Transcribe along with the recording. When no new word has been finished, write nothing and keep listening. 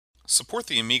Support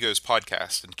the Amigos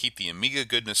podcast and keep the Amiga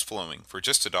goodness flowing for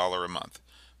just $1 a month.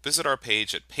 Visit our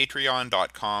page at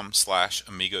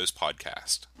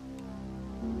patreon.com/AmigosPodcast.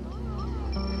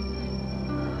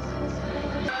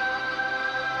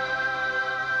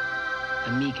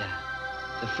 Amiga,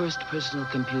 the first personal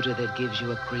computer that gives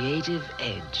you a creative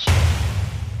edge.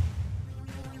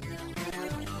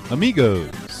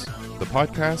 Amigos, the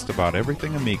podcast about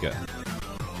everything Amiga.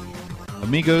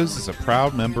 Amigos is a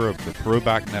proud member of the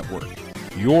Throwback Network,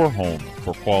 your home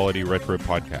for quality retro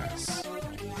podcasts.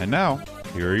 And now,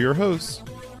 here are your hosts,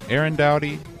 Aaron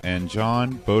Dowdy and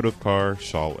John Bodovkar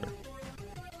Schaller.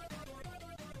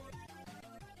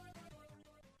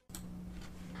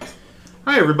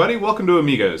 Hi everybody, welcome to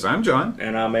Amigos. I'm John.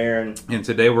 And I'm Aaron. And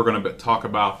today we're going to talk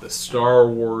about the Star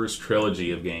Wars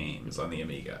trilogy of games on the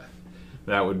Amiga.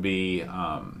 That would be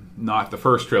not the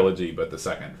first trilogy, but the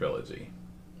second trilogy.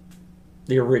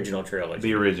 The original trilogy.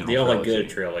 The original The trilogy. only good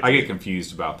trilogy. I get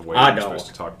confused about the way I we're don't. supposed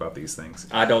to talk about these things.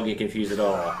 I don't get confused at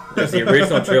all. There's the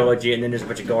original trilogy, and then there's a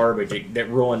bunch of garbage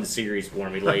that ruined the series for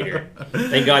me later.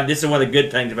 Thank God, this is one of the good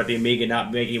things about the Amiga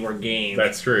not making more games.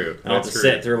 That's true. I don't have to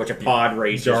sit through a bunch of pod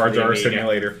races. Jar for the Jar Amiga.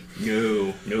 Simulator.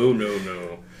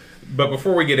 No. But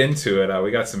before we get into it,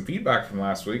 we got some feedback from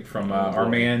last week from our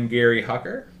man Gary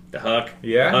Hucker. The Huck.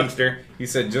 Yeah, The Huckster. He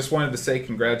said, just wanted to say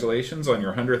congratulations on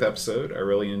your 100th episode. I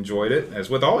really enjoyed it, as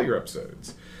with all your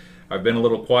episodes. I've been a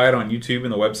little quiet on YouTube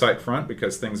and the website front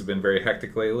because things have been very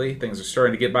hectic lately. Things are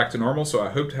starting to get back to normal, so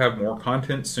I hope to have more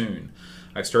content soon.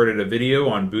 I started a video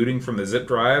on booting from the zip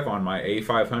drive on my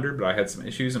A500, but I had some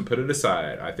issues and put it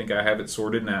aside. I think I have it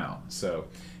sorted now. So,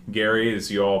 Gary, as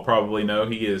you all probably know,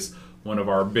 he is one of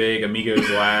our big Amigos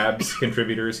Labs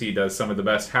contributors. He does some of the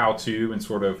best how-to and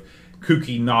sort of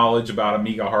kooky knowledge about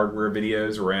Amiga hardware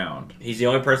videos around. He's the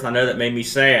only person I know that made me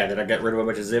sad that I got rid of a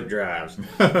bunch of zip drives.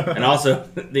 And also,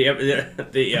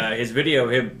 his video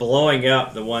of him blowing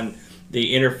up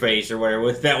the interface or whatever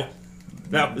with that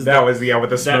was with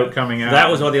the smoke coming out. That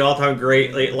was one of the all-time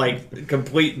great, like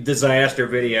complete disaster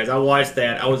videos. I watched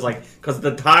that. I was like, because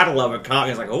the title of it caught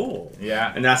me. I was like, oh,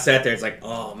 yeah. And I sat there. It's like,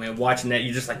 oh man, watching that,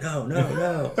 you're just like,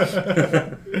 no.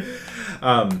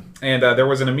 And there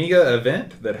was an Amiga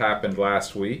event that happened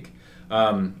last week.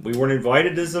 We weren't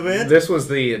invited to this event. This is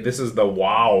the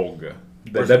WAUG,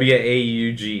 the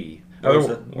WAUG.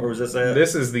 Where was this at?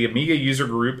 This is the Amiga user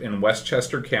group in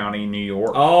Westchester County, New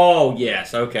York. Oh,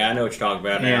 yes. Okay, I know what you're talking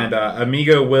about now. And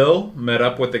Amigo Will met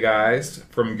up with the guys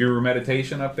from Guru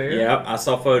Meditation up there. Yep, I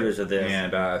saw photos of this.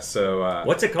 And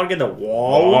what's it called again? The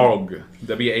WAUG?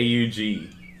 WAUG.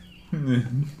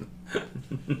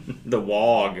 The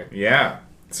WAUG. Yeah.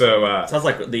 So sounds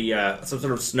like the some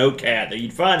sort of snowcat that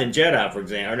you'd find in Jedi, for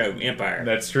example. Or no, Empire.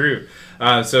 That's true.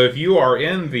 So if you are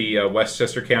in the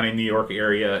Westchester County, New York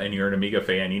area and you're an Amiga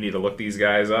fan, you need to look these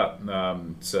guys up.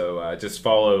 So just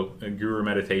follow Guru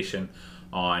Meditation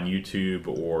on YouTube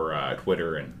or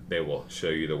Twitter, and they will show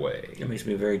you the way. It makes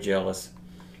me very jealous.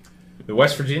 The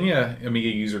West Virginia Amiga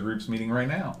user group's meeting right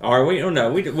now. Are we? Oh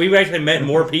no, we've actually met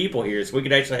more people here, so we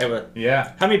could actually have a.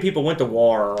 Yeah. How many people went to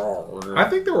war? I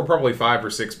think there were probably 5 or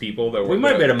 6 people that were. We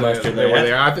might be able to muster that were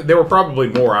there. There were probably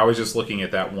more. I was just looking at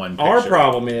that one picture. Our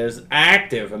problem is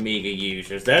active Amiga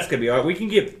users. That's gonna be our. We can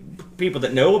get people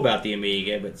that know about the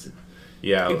Amiga, but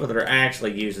yeah, people that are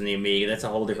actually using the Amiga, that's a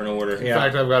whole different order. In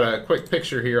fact, I've got a quick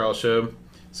picture here. I'll show.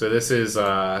 So there's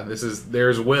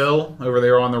Will over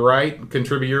there on the right,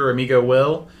 contributor Amiga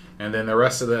Will, and then the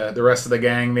rest of the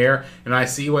gang there, and I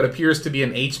see what appears to be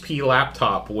an HP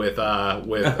laptop with OS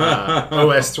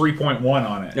 3.1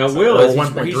 on it. Now so, Will he's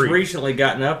 1.3. recently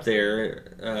gotten up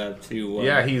there to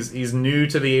yeah, he's new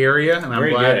to the area, and I'm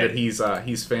glad that he's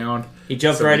found. He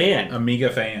jumped right in. Amiga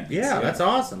fans. Yeah, that's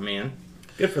awesome, man.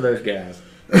 Good for those guys.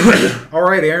 All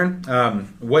right, Aaron.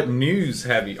 What news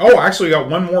have you? Oh, actually, we got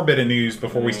one more bit of news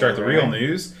before we start the real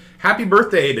news. Happy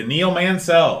birthday to Neil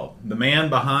Mansell, the man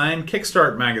behind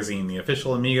Kickstart Magazine, the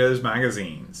official Amigos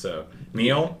magazine. So,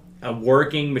 Neil, a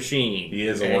working machine. He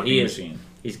is a working machine.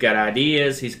 He's got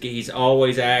ideas. He's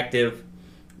always active.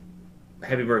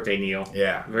 Happy birthday, Neil.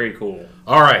 Yeah. Very cool.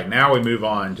 All right, now we move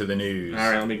on to the news. All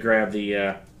right, let me grab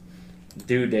the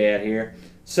doodad here.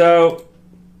 So,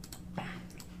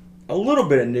 a little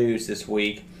bit of news this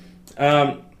week.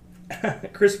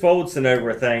 Chris Fold sent over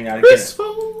a thing. I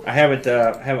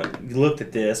haven't looked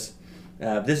at this.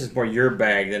 This is more your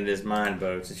bag than it is mine,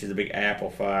 folks. It's just a big Apple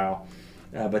file.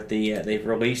 But they've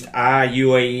released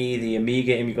iUAE, the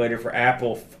Amiga emulator for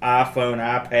Apple iPhone,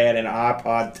 iPad, and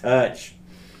iPod Touch.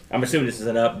 I'm assuming this is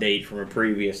an update from a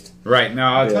previous. Right.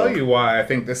 Now, I'll tell you why I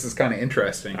think this is kind of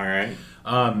interesting. All right.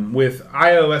 With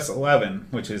iOS 11,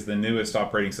 which is the newest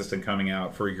operating system coming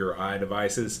out for your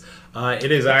iDevices,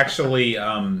 it is actually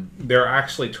they're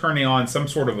actually turning on some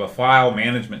sort of a file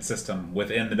management system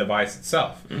within the device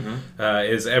itself.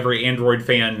 As every Android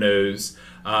fan knows,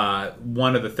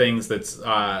 one of the things that's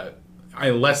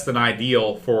less than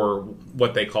ideal for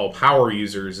what they call power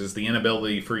users is the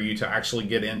inability for you to actually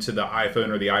get into the iPhone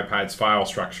or the iPad's file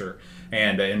structure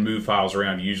and move files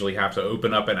around. You usually have to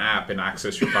open up an app and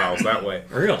access your files that way.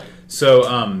 Really? So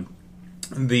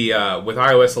with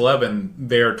iOS 11,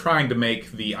 they're trying to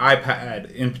make the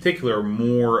iPad in particular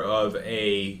more of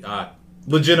a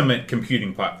legitimate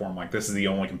computing platform. Like, this is the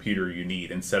only computer you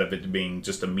need, instead of it being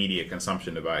just a media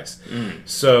consumption device.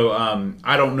 So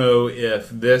I don't know if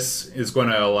this is going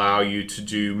to allow you to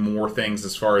do more things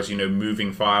as far as,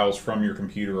 moving files from your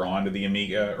computer onto the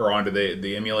Amiga or onto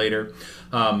the emulator.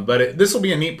 But this will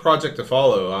be a neat project to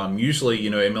follow. Usually,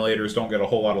 emulators don't get a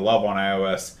whole lot of love on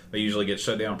iOS. They usually get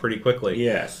shut down pretty quickly.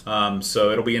 Yes. So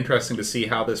it'll be interesting to see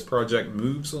how this project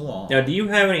moves along. Now, do you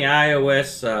have any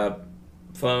iOS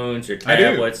phones or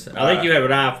tablets? I do. I think you have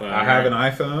an iPhone. I have an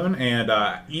iPhone, and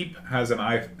Eep has an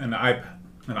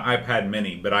iPad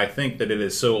Mini, but I think that it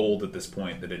is so old at this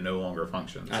point that it no longer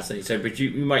functions. I see. So, but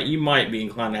you might be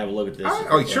inclined to have a look at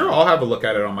this. Sure, I'll have a look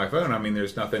at it on my phone. I mean,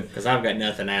 there's nothing. Because I've got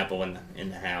nothing Apple in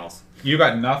the house. You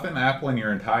got nothing Apple in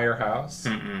your entire house?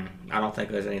 I don't think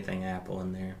there's anything Apple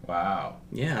in there. Wow.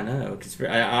 Yeah, I know.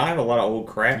 I have a lot of old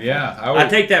crap. Yeah, I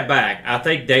take that back. I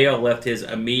think Dale left his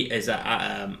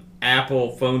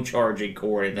Apple phone charging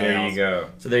cord in the house. There you go.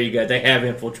 So there you go. They have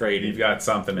infiltrated. You've got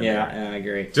something in there. Yeah, I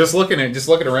agree. Just looking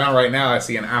around right now, I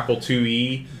see an Apple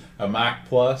IIe, a Mac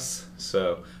Plus.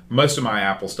 So most of my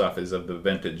Apple stuff is of the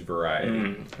vintage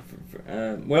variety.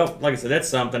 Well, like I said, that's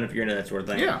something if you're into that sort of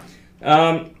thing. Yeah.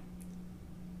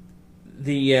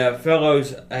 The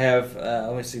fellows have,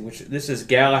 let me see, this is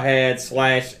Galahad /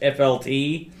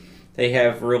 FLT. They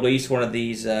have released one of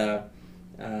these,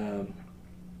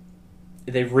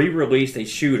 they've re-released a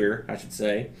shooter, I should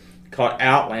say, called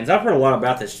Outlands. I've heard a lot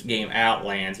about this game,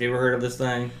 Outlands. Have you ever heard of this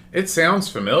thing? It sounds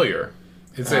familiar.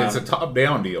 It's a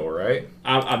top-down deal, right?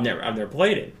 I've never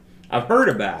played it. I've heard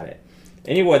about it.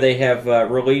 Anyway, they have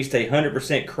released a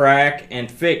 100% crack and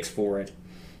fix for it,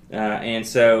 and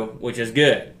so, which is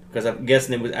good, because I'm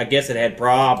guessing I guess it had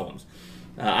problems.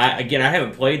 I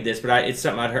haven't played this, but it's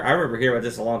something I'd heard. I remember hearing about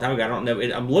this a long time ago. I don't know.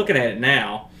 I'm looking at it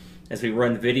now as we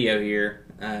run the video here,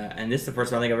 and this is the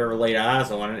first time I think I've ever laid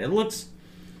eyes on it. It looks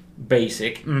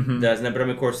basic, doesn't it? But I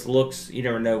mean, of course, looks, you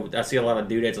never know. I see a lot of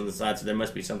doodads on the side, so there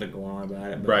must be something going on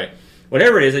about it. But right.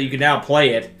 Whatever it is, you can now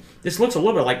play it. This looks a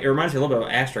little bit like, it reminds me a little bit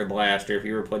of Astro Blaster, if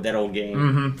you ever played that old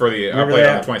game. For the, I played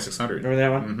on the 2600. Remember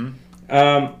that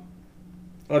one?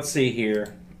 Let's see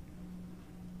here.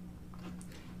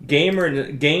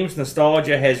 Games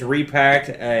Nostalgia has repacked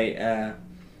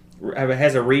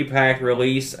has a repacked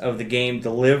release of the game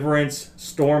Deliverance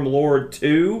Stormlord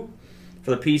 2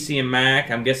 for the PC and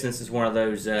Mac. I'm guessing this is one of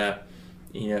those,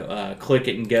 click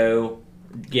it and go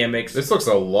gimmicks. This looks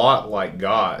a lot like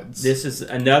Gods. This is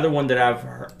another one that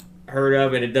I've heard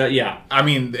of, and it does. Yeah, I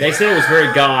mean, they said it was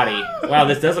very gaudy. Wow,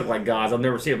 this does look like Gods. I've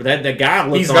never seen it, but that guy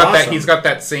looks awesome. He's got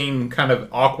that same kind of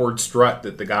awkward strut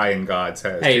that the guy in Gods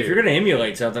has. Hey, if you're going to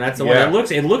emulate something, that's the one.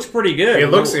 It looks pretty good. It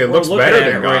looks better than Gods.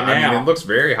 Right now. I mean, it looks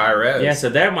very high res. Yeah, so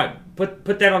that might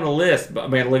put that on the list. But I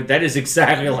mean, look, that is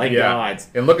exactly like Gods.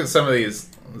 And look at some of these.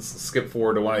 Let's skip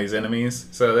forward to one of these enemies.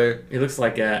 So it looks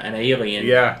like an alien.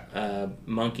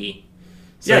 Monkey.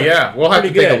 So we'll have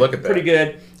to take a look at that. Pretty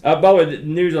good. By the way, the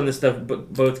news on this stuff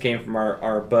both came from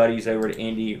our buddies over at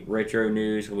Indie Retro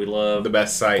News, who we love. The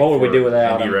best site. What would we do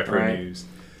without Indie them, Retro right? News?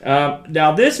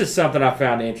 Now, this is something I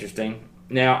found interesting.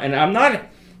 Now, and I'm not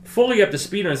fully up to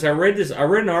speed on this. I read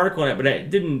an article on it, but it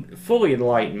didn't fully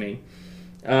enlighten me.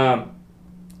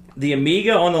 The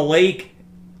Amiga on the Lake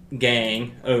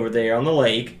gang over there on the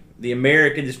lake, the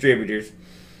American distributors,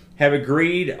 have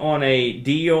agreed on a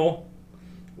deal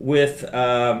with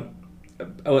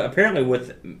apparently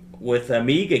with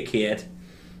Amiga Kit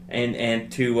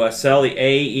and to sell the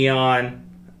Aeon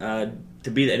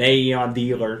to be an Aeon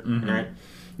dealer. Right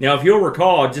now, if you'll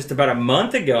recall, just about a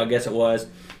month ago, I guess it was,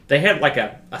 they had like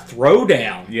a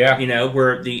throwdown. Yeah,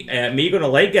 where the Amiga and the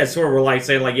Lake guys sort of were like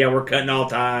saying like, yeah, we're cutting all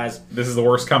ties. This is the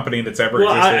worst company that's ever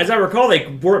existed. As I recall, they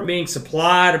weren't being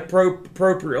supplied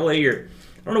appropriately, or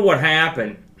I don't know what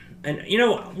happened. And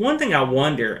one thing I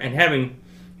wonder, and having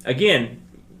again.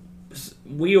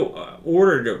 We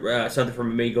ordered something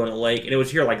from Amiga on the Lake, and it was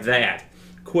here like that,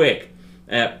 quick,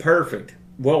 perfect,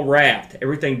 well wrapped,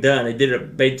 everything done.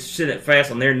 They sent it fast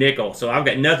on their nickel, so I've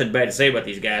got nothing bad to say about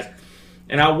these guys.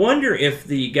 And I wonder if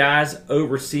the guys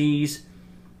overseas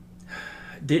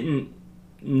didn't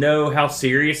know how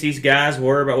serious these guys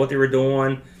were about what they were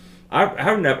doing. I've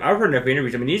heard enough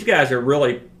interviews. I mean, these guys are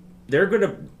really they're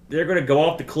gonna go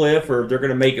off the cliff or they're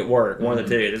gonna make it work. One of the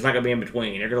two. There's not gonna be in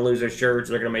between. They're gonna lose their shirts.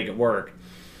 They're gonna make it work.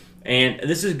 And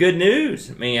this is good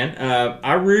news, man.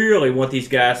 I really want these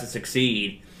guys to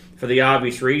succeed for the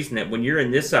obvious reason that when you're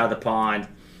in this side of the pond,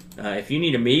 if you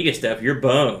need Amiga stuff, you're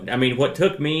boned. I mean, what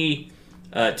took me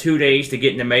 2 days to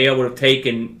get in the mail would have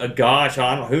taken I don't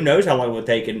know, who knows how long it would have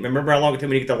taken. Remember how long it took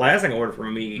me to get the last thing I ordered from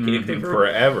Amiga Kit? Mm-hmm,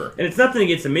 forever. And it's nothing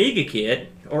against Amiga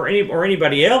Kit or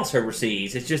anybody else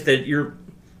overseas. It's just that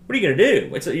what are you going to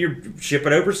do? You're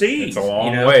shipping overseas. It's a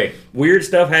long way. Weird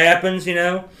stuff happens,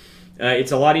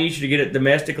 it's a lot easier to get it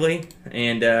domestically,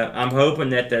 and I'm hoping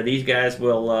that these guys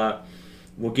will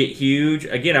get huge.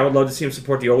 Again, I would love to see them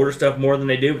support the older stuff more than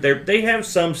they do, but they have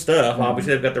some stuff. Mm-hmm.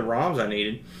 Obviously, they've got the ROMs I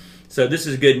needed. So this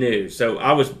is good news. So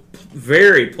I was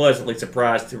very pleasantly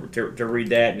surprised to read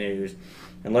that news,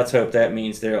 and let's hope that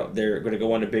means they're going to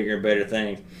go on to bigger and better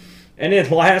things. And then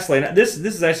lastly, this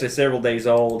is actually several days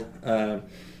old,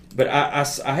 but I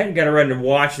hadn't got around to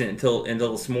watching it until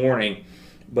this morning.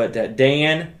 But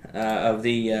Dan of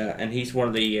the and he's one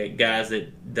of the guys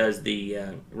that does the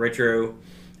Retro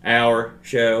Hour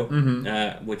show,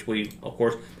 mm-hmm. Which we, of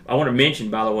course, I want to mention,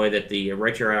 by the way, that the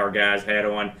Retro Hour guys had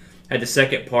the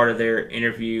second part of their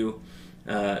interview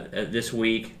this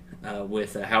week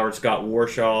with Howard Scott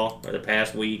Warshaw, or the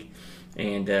past week,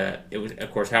 and it was,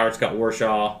 of course, Howard Scott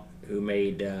Warshaw who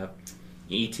made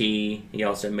E.T. He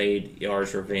also made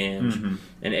Yard's Revenge, mm-hmm.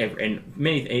 and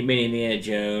many Indiana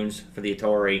Jones for the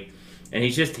Atari, and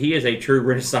he is a true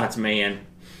Renaissance man.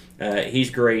 He's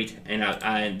great,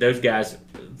 and those guys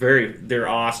they're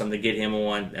awesome to get him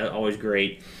on. Always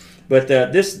great. But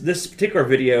this particular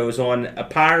video is on a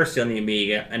piracy on the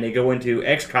Amiga, and they go into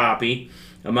Xcopy,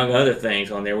 among other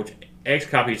things on there. Which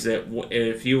Xcopy is that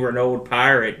if you were an old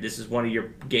pirate, this is one of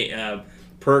your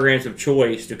programs of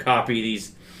choice to copy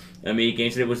these Amiga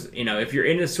games. And it was, if you're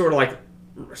into sort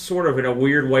of in a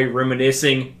weird way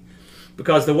reminiscing,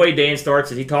 because the way Dan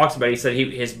starts is he talks about it, he said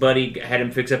his buddy had him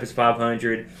fix up his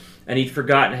 500, and he'd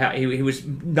forgotten how he was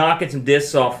knocking some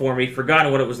discs off for him. He'd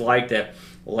forgotten what it was like to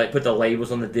put the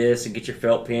labels on the disc and get your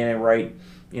felt pen and write,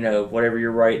 whatever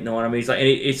you're writing on. I mean, he's like, and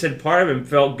he said part of him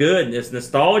felt good, and this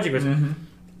nostalgia was, mm-hmm.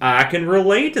 I can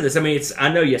relate to this. I mean, I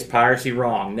know, yes, piracy,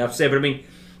 wrong, enough said, but I mean,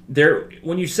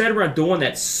 when you sat around doing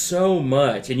that so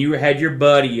much, and you had your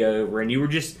buddy over, and you were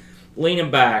just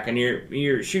leaning back, and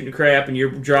you're shooting crap, and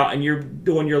you're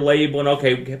doing your label, and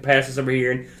okay, pass this over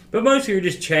here, but mostly you're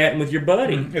just chatting with your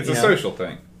buddy. Mm-hmm. It's a social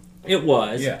thing. It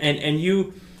was, yeah. And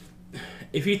you,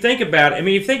 if you think about it, I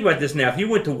mean, if you think about this now, if you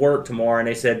went to work tomorrow and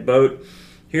they said, Boat,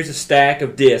 here's a stack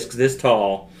of discs this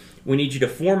tall, we need you to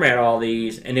format all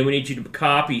these, and then we need you to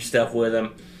copy stuff with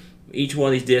them. Each one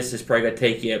of these discs is probably going to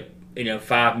take you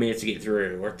 5 minutes to get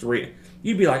through, or 3.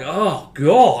 You'd be like, oh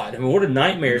God, I mean, what a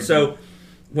nightmare. Mm-hmm. So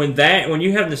when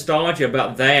you have nostalgia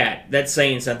about that's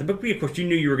saying something. But of course, you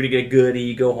knew you were going to get a goodie,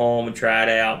 you go home and try it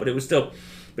out. But it was still.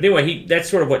 But anyway, that's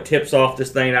sort of what tips off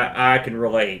this thing. I can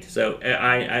relate. So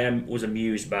I was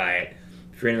amused by it.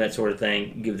 If you're into that sort of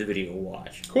thing, give the video a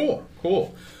watch.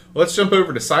 Cool. Let's jump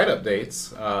over to site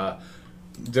updates.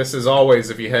 Just as always,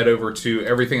 if you head over to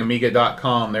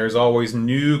everythingamiga.com, there's always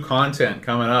new content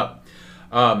coming up.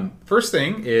 First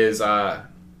thing is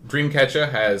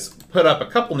Dreamcatcher has put up a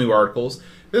couple new articles.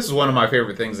 This is one of my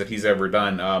favorite things that he's ever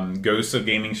done. Ghosts of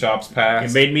Gaming Shops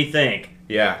Past. It made me think.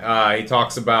 Yeah, he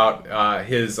talks about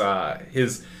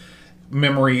his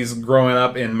memories growing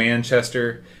up in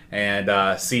Manchester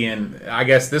and seeing. I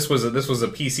guess this was a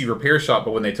PC repair shop,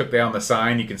 but when they took down the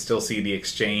sign, you can still see the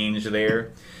exchange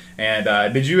there.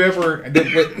 And did you ever? I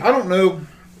don't know.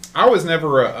 I was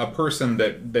never a person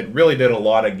that really did a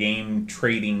lot of game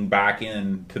trading back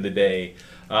into the day.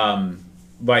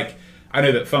 Like, I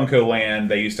know that Funko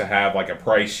Land, they used to have like a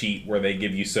price sheet where they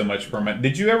give you so much per month.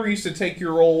 Did you ever used to take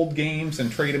your old games and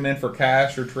trade them in for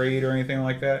cash or trade or anything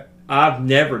like that? I've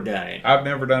never done it. I've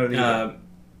never done it either.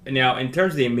 Now, in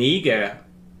terms of the Amiga,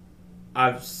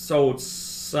 I've sold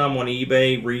some on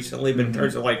eBay recently, but in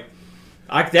terms of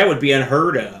that would be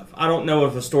unheard of. I don't know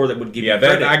of a store that would give you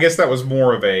credit. I guess that was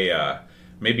more of a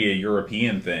maybe a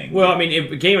European thing. Well, I mean,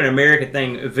 it became an American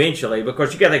thing eventually,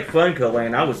 because you got like Funko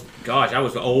Land. I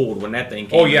was old when that thing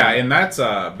came. Oh yeah, out. And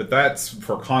that's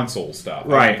for console stuff.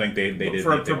 Right. I don't think they did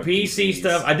for PC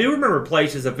stuff. I do remember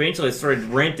places eventually started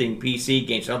renting PC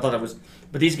games. So I thought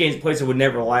but these places would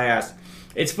never last.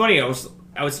 It's funny.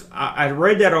 I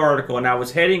read that article and I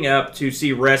was heading up to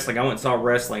see wrestling. I went and saw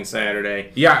wrestling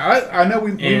Saturday. Yeah, I know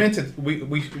we meant to.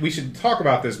 We should talk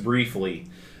about this briefly.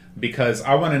 because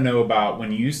I want to know about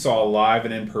when you saw live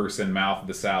and in person Mouth of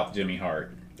the South Jimmy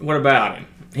Hart. What about him?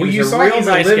 Well, you saw he's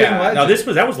a living legend.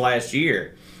 No, that was last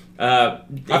year. I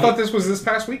thought this was this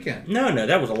past weekend. No,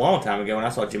 that was a long time ago when I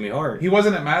saw Jimmy Hart. He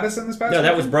wasn't at Madison this past weekend? No,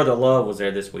 that was Brother Love was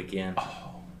there this weekend.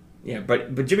 Oh. Yeah,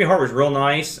 but Jimmy Hart was real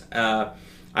nice. I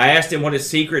asked him what his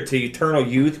secret to eternal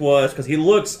youth was, because he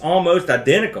looks almost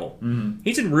identical. Mm-hmm.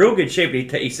 He's in real good shape.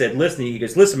 He said,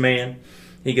 listen, man.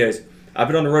 He goes, I've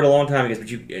been on the road a long time. He goes,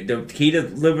 but the key to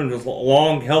living a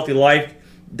long, healthy life,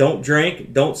 don't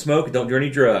drink, don't smoke, don't do any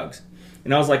drugs.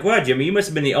 And I was like, wow, Jimmy, you must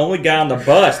have been the only guy on the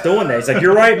bus doing that. He's like,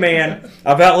 you're right, man.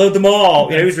 I've outlived them all.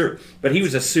 But he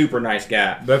was a super nice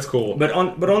guy. That's cool. But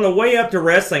on the way up to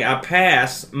wrestling, I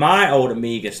passed my old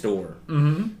Amiga store.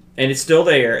 Mm-hmm. And it's still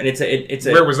there. And it's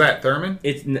a Where was that, Thurman?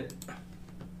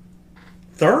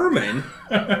 Thurman?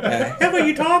 What the hell are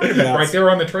you talking about? Right there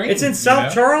on the train. It's in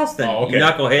South Charleston, oh, okay. you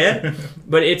knucklehead.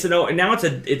 But now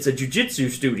it's a jiu-jitsu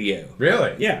studio.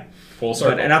 Really? Yeah. Full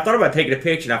circle. And I thought about taking a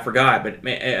picture and I forgot. But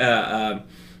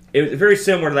it was very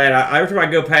similar to that. Every time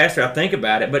I go past it, I think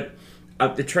about it. But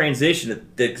the transition,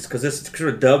 because this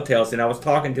sort of dovetails, and I was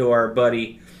talking to our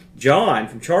buddy John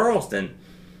from Charleston,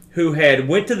 who had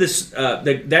went to this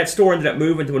that store, ended up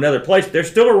moving to another place. But they're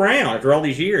still around after all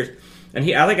these years. And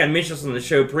I think I mentioned this on the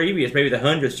show previous, maybe the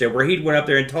 100th show, where he went up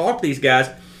there and talked to these guys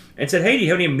and said, hey, do you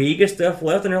have any Amiga stuff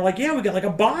left? And they're like, yeah, we got like a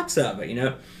box of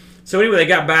it, So anyway, they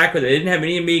got back with it. They didn't have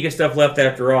any Amiga stuff left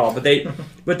after all. But they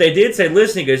did say,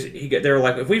 listen, they were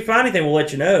like, if we find anything, we'll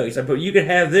let you know. He said, but you can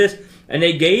have this. And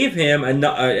they gave him,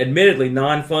 admittedly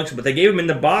non-functional, but they gave him in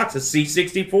the box a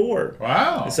C64.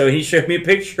 Wow. And so he showed me a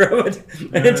picture of it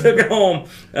and I took it home.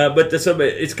 But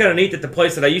it's kind of neat that the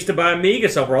place that I used to buy Amiga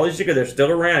software, all these years ago, they're still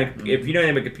around. Mm-hmm. If you know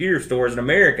any computer stores in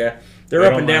America, they're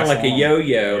up and down like a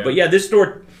yo-yo. Yeah. But yeah,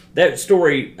 that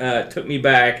story took me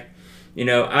back.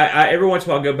 I every once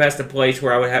in a while go past a place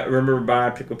where I would remember buying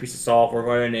a particular piece of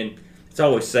software, and it's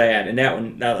always sad. And that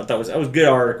one, I thought that was a good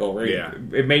article.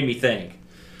 It made me think.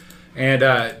 And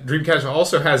Dreamcatcher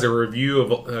also has a review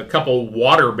of a couple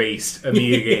water-based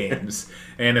Amiga games.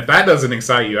 And if that doesn't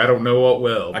excite you, I don't know what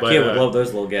will. Kid would love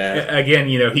those little guys. Again,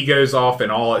 he goes off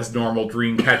in all his normal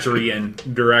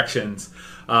Dreamcatcherian directions.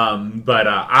 But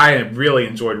I really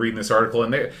enjoyed reading this article,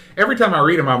 and every time I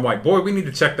read them, I'm like, boy, we need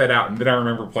to check that out. And then I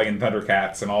remember playing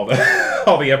Thundercats and all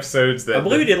the episodes that I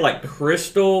believe he did like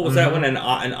Crystal. Was that one an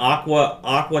Aquanaut?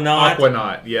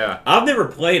 Aquanaut, yeah. I've never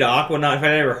played Aquanaut. If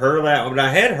I never heard of that, but I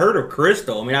had heard of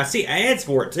Crystal. I mean, I see ads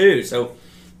for it too, so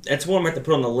that's one I'm going to have to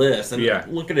put on the list.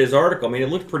 And look at his article. I mean, it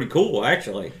looked pretty cool,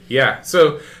 actually. Yeah.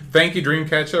 So thank you,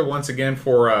 Dreamcatcher, once again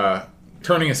for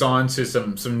turning us on to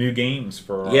some new games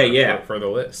for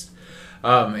the list.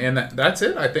 And that's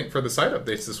it, I think, for the site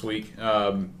updates this week.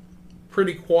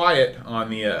 Pretty quiet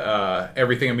on the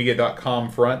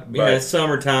everythingamiga.com front. But it's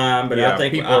summertime, but I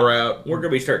think people are out. We're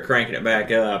going to start cranking it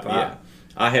back up. Yeah.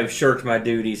 I have shirked my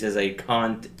duties as a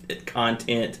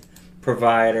content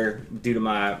provider due to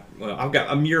I've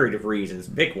got a myriad of reasons.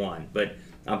 Pick one, but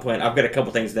I've got a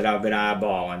couple things that I've been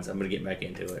eyeballing, so I'm going to get back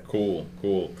into it. Cool.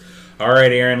 All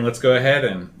right, Aaron, let's go ahead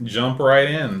and jump right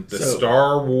in. The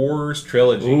Star Wars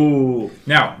trilogy. Ooh.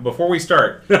 Now, before we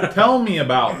start, tell me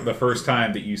about the first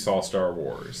time that you saw Star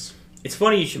Wars. It's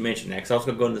funny you should mention that, because I was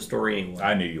going to go into the story anyway.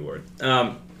 I knew you would.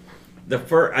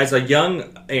 As a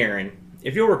young Aaron,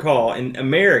 if you'll recall, in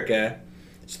America,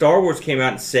 Star Wars came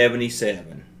out in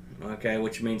 1977. Okay,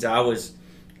 which means I was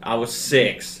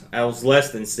 6. I was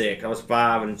less than 6. I was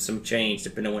 5 and some change,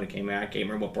 depending on when it came out. I can't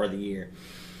remember what part of the year.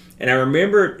 And I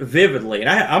remember vividly, and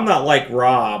I'm not like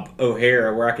Rob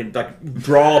O'Hara, where I can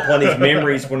draw upon these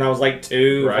memories when I was like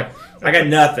 2. Right. I got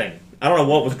nothing. I don't know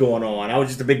what was going on. I was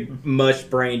just a big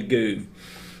mush-brained goof.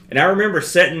 And I remember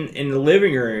sitting in the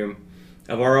living room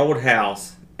of our old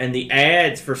house, and the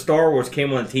ads for Star Wars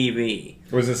came on the TV.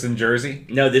 Was this in Jersey?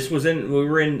 No, this was we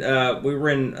were in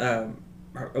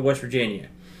West Virginia,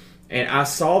 and I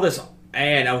saw this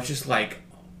ad. I was just like,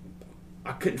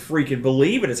 I couldn't freaking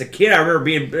believe it. As a kid,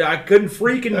 I couldn't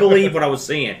freaking believe what I was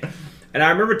seeing. And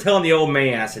I remember telling the old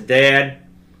man, I said, Dad,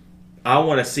 I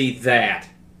want to see that.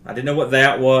 I didn't know what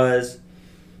that was.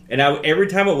 And every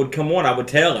time it would come on, I would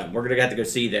tell him, we're going to have to go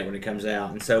see that when it comes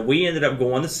out. And so we ended up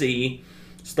going to see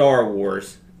Star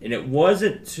Wars. And it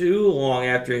wasn't too long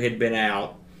after it had been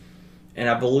out. And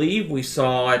I believe we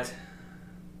saw it...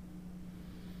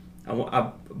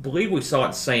 I believe we saw it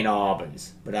in St.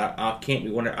 Albans, but I can't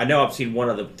be wondering. I know I've seen one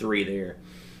of the 3 there,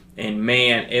 and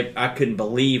man, I couldn't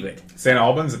believe it. St.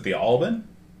 Albans at the Alban?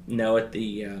 No, at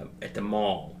the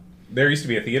mall. There used to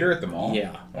be a theater at the mall?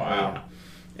 Yeah. Wow.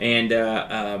 Yeah. And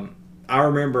I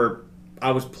remember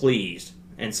I was pleased,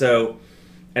 and so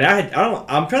And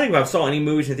I'm trying to think if I saw any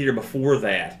movies in the theater before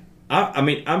that. I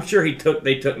mean, I'm sure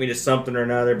they took me to something or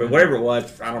another, but whatever it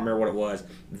was, I don't remember what it was.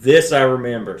 This I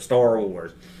remember, Star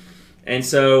Wars. And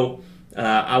so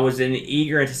I was in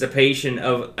eager anticipation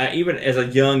of, even as a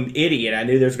young idiot, I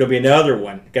knew there was going to be another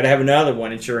one. Got to have another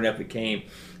one, and sure enough, it came.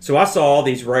 So I saw all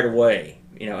these right away,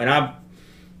 and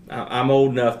I'm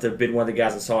old enough to have been one of the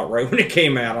guys that saw it right when it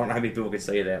came out. I don't know how many people could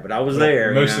say that, but I was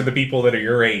there. Most of the people that are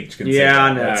your age can say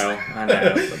that. I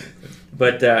know.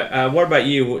 But what about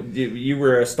you? You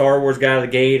were a Star Wars guy out of the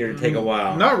gate, or did it take a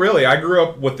while? Not really. I grew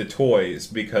up with the toys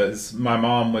because my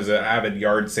mom was an avid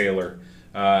yard sailor.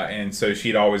 And so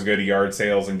she'd always go to yard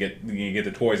sales and get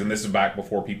the toys. And this is back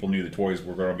before people knew the toys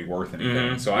were going to be worth anything.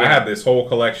 Mm-hmm. So I had this whole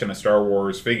collection of Star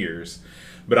Wars figures,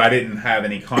 but I didn't have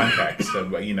any context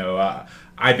of,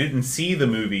 I didn't see the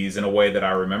movies in a way that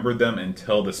I remembered them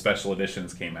until the special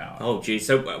editions came out. Oh, geez.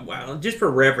 So, just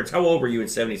for reference, how old were you in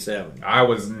 '77? I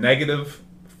was -4.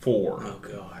 Oh,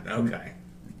 God. Okay.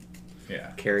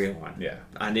 Yeah. Carry on. Yeah.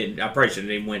 I probably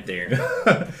shouldn't even went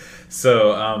there.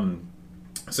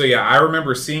 So yeah, I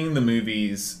remember seeing the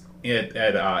movies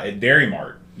at Dairy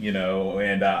Mart,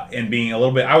 and being a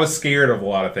little bit. I was scared of a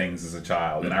lot of things as a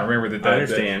child, and I remember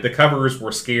that the covers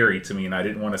were scary to me, and I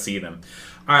didn't want to see them.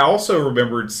 I also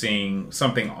remembered seeing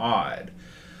something odd.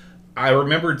 I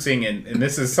remembered seeing, and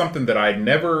this is something that I'd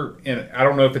never, and I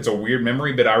don't know if it's a weird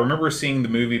memory, but I remember seeing the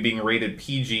movie being rated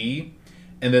PG,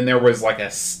 and then there was like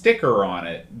a sticker on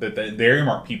it that the Dairy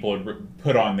Mart people had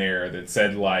put on there that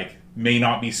said like, may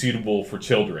not be suitable for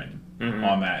children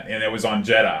on that, and it was on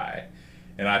Jedi.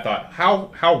 And I thought,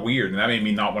 how weird, and that made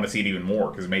me not want to see it even more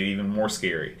because it made it even more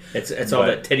scary. It's all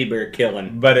that teddy bear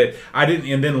killing. But I didn't.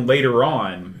 And then later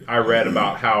on, I read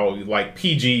about how like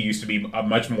PG used to be a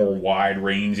much more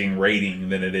wide-ranging rating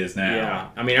than it is now. Yeah,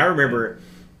 I mean, I remember.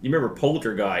 You remember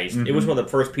Poltergeist? It was one of the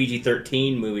first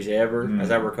PG-13 movies ever, as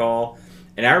I recall.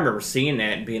 And I remember seeing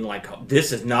that and being like, oh,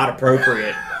 this is not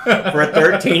appropriate for a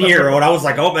 13-year-old. I was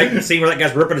like, oh, making the scene where that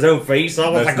guy's ripping his own face off.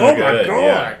 I was like, oh my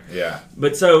God. Yeah.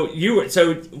 But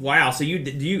wow. So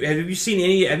have you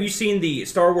seen the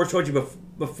Star Wars told you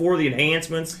before the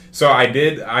enhancements? So I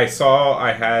did. I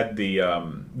had the,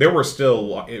 there were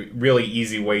still really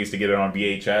easy ways to get it on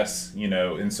VHS,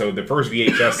 and so the first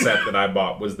VHS set that I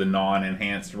bought was the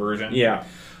non-enhanced version. Yeah.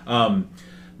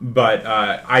 But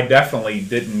I definitely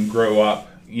didn't grow up.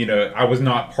 I was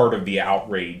not part of the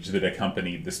outrage that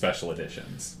accompanied the special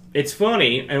editions. It's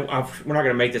funny, and we're not going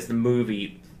to make this the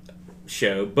movie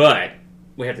show, but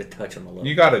we have to touch on a little.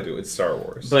 You got to do it, Star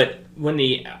Wars. But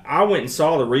I went and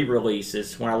saw the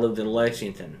re-releases when I lived in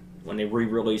Lexington, when they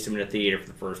re-released them in the theater for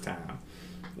the first time,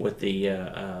 with the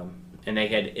and they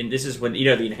had, and this is when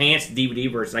the enhanced DVD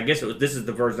version. I guess this is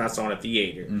the version I saw in a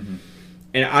theater. Mm-hmm.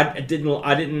 And I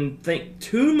didn't think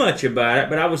too much about it,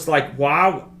 but I was like,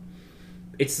 why?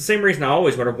 It's the same reason I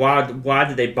always wonder, why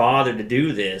did they bother to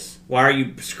do this? Why are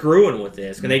you screwing with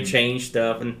this? Can they change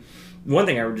stuff? And one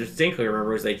thing I distinctly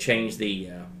remember was they changed the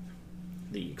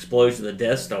explosion of the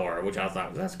Death Star, which I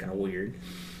thought, that's kind of weird.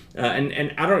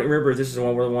 And I don't remember if this is one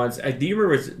of the ones. Do you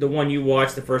remember the one you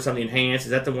watched the first time, the Enhanced?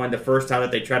 Is that the one the first time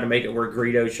that they tried to make it where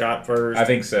Greedo shot first? I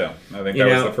think so. I think that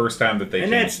was the first time that they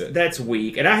changed it. That's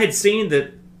weak. And I had seen I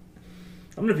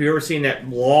don't know if you've ever seen that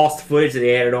lost footage that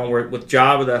they added on with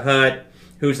Jabba the Hutt,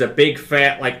 who's a big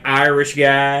fat like Irish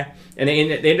guy, and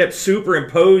they end up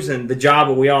superimposing the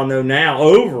Jabba we all know now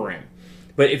over him.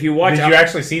 But if you watch, did you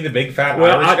actually see the big fat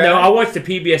Irish guy? No, I watched the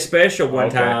PBS special one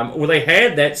time where they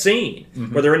had that scene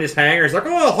where they're in this hangar. It's like,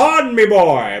 oh, pardon me,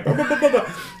 boy,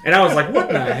 and I was like, what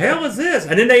the hell is this?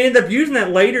 And then they end up using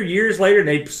that years later, and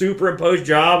they superimpose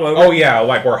Jabba over. Oh yeah,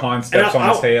 like where Han steps on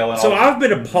his tail. So I've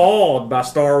been appalled by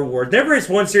Star Wars. Never has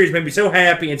one series made me so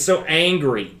happy and so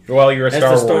angry. Well, you're a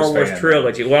Star Wars fan.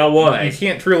 Trilogy. Well, it was. You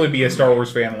can't truly be a Star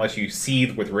Wars fan unless you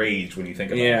seethe with rage when you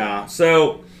think about it. Yeah.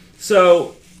 So.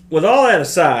 With all that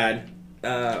aside,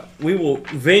 we will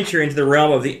venture into the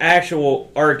realm of the actual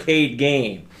arcade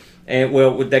game, and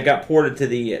that got ported to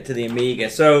the Amiga.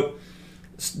 So,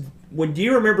 do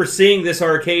you remember seeing this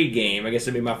arcade game? I guess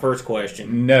that'd be my first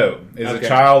question. No, as a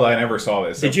child, I never saw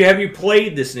this. Have you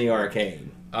played this in the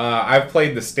arcade? I've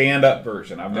played the stand-up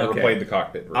version. I've never played the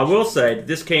cockpit version. I will say that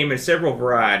this came in several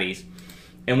varieties.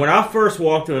 And when I first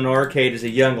walked to an arcade as a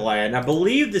young lad, and I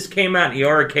believe this came out in the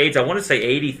arcades, I want to say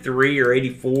 83 or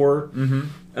 84.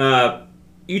 Mm-hmm.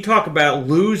 You talk about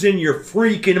losing your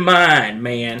freaking mind,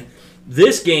 man.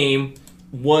 This game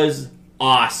was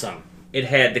awesome. It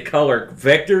had the color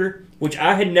vector, which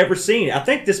I had never seen. I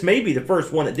think this may be the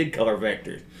first one that did color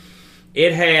vectors.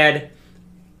 It had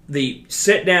the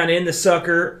sit down in the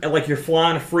sucker, like you're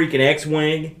flying a freaking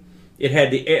X-Wing.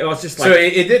 It was just like... So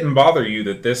it didn't bother you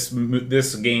that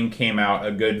this game came out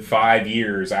a good 5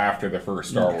 years after the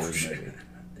first Star Wars movie?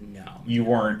 No. You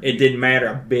weren't... It didn't matter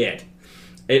a bit.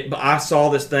 I saw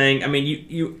this thing. I mean,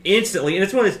 you instantly... And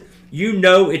it's one of those... You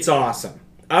know it's awesome.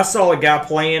 I saw a guy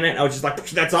playing it. I was just like,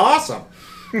 that's awesome.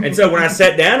 And so when I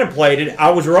sat down and played it,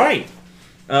 I was right.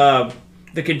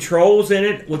 The controls in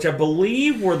it, which I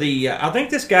believe were I think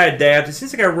this guy adapted. It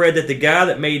seems like I read that the guy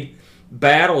that made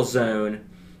Battlezone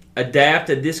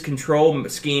adapted this control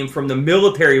scheme from the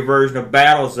military version of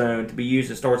Battlezone to be used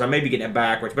in Star Wars. I may be getting it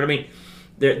backwards, but I mean,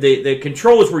 the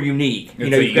controls were unique.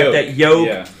 You've got that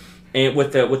yoke and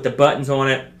with the buttons on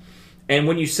it. And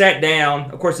when you sat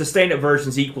down, of course, the stand-up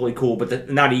version's equally cool, but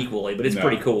not equally, but it's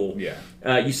pretty cool. Yeah.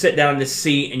 You sit down in this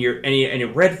seat, and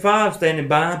you're Red 5 standing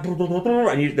by,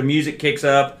 and the music kicks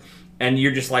up, and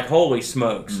you're just like, holy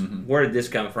smokes, where did this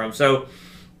come from? So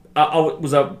it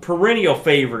was a perennial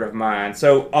favorite of mine.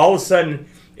 So all of a sudden,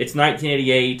 it's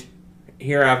 1988.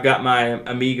 Here I've got my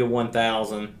Amiga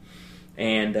 1000,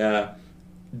 and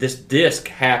this disc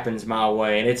happens my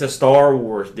way, and it's a Star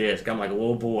Wars disc. I'm like,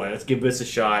 oh boy, let's give this a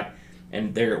shot.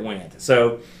 And there it went.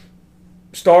 So,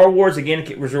 Star Wars,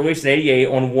 again, was released in 88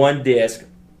 on one disc.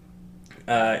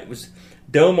 It was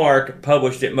Domark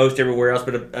published it most everywhere else,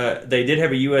 but they did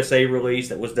have a USA release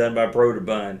that was done by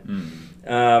Broderbund.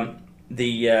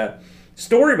 The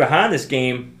story behind this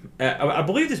game, I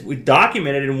believe this we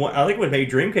documented in one. I think it was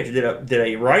maybe Dreamcatcher did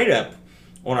a write-up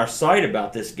on our site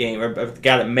about this game, or the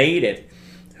guy that made it,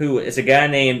 who is a guy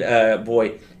named,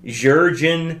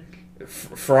 Jurgen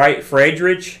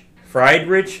Friedrich.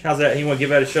 How's that? You want to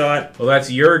give that a shot? Well, that's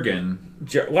Jurgen.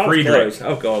 Friedrich.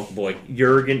 Oh, boy.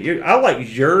 Jurgen. I like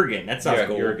Jurgen. That sounds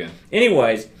cool. Jurgen.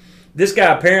 Anyways, this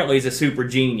guy apparently is a super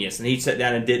genius, and he sat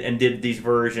down and did these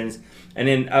versions. And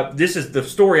then this is the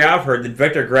story I've heard. That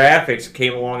Vector Graphics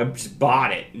came along and just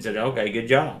bought it and said, "Okay, good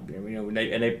job," and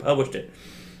they published it.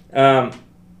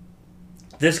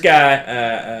 This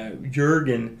guy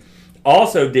Jurgen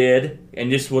also did,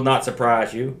 and this will not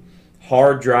surprise you,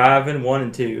 Hard Driving 1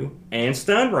 and 2, and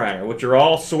Stun Rider, which are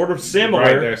all sort of similar.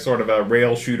 Right, they're sort of a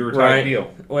rail shooter type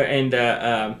deal. And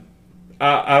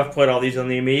I've played all these on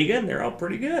the Amiga, and they're all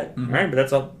pretty good. All right, but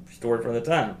that's a story for the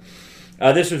time.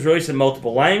 This was released in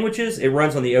multiple languages. It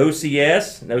runs on the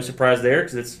OCS. No surprise there,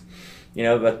 because it's,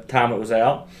 by the time it was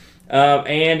out.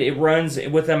 And it runs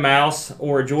with a mouse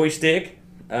or a joystick.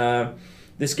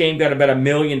 This game got about 1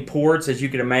 million ports, as you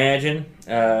can imagine.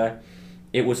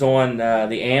 It was on the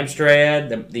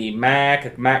Amstrad, the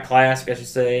Mac Classic, I should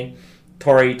say,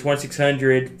 Atari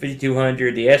 2600,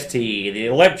 5200, the ST, the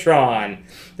Electron,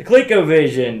 the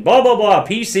ColecoVision, blah, blah, blah,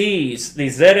 PCs, the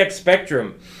ZX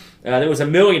Spectrum. There was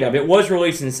 1 million of them. It was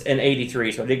released in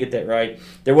 83, so I did get that right.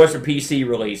 There was a PC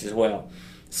release as well.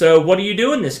 So what do you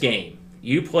do in this game?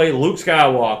 You play Luke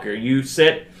Skywalker. You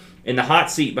sit in the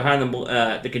hot seat behind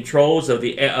the controls of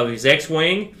his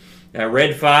X-Wing,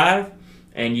 Red 5,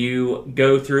 and you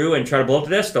go through and try to blow up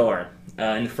the Death Star.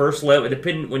 In the first level,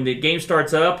 when the game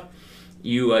starts up,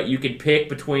 you can pick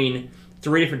between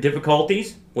 3 different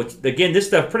difficulties. Which, again, this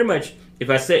stuff pretty much, if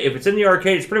it's in the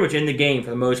arcade, it's pretty much in the game for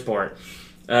the most part.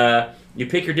 You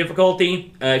pick your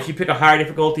difficulty. If you pick a higher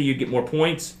difficulty, you get more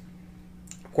points.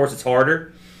 Of course, it's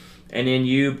harder. And then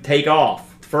you take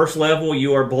off. First level,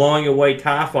 you are blowing away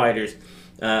TIE fighters.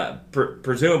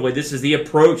 Presumably, this is the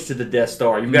approach to the Death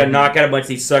Star. You've got to knock out a bunch of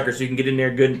these suckers so you can get in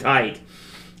there good and tight.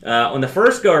 On the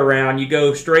first go around, you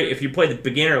go straight. If you play the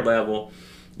beginner level,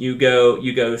 you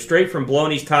go straight from blowing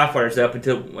these TIE fighters up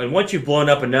and once you've blown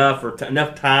up enough or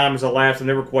enough time has elapsed, I'm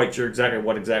never quite sure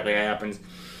what exactly happens.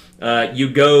 You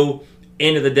go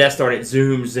into the Death Star and it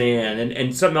zooms in,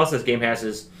 and something else this game has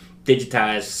is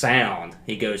digitized sound.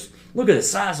 He goes, "Look at the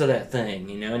size of that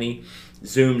thing," and he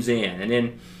zooms in, and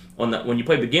then when you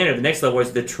play beginner, the next level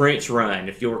is the trench run.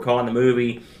 If you'll recall in the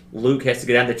movie, Luke has to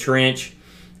get down the trench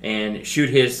and shoot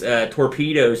his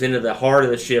torpedoes into the heart of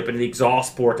the ship, into the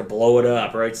exhaust port to blow it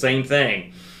up, right? Same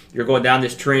thing. You're going down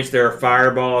this trench, there are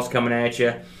fireballs coming at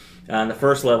you. In the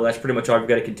first level, that's pretty much all you've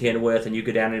got to contend with, and you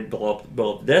go down and blow up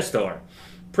the Death Star.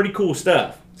 Pretty cool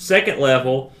stuff. Second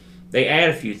level, they add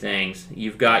a few things.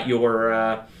 You've got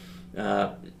your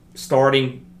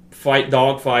starting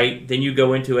dogfight, then you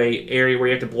go into a area where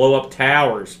you have to blow up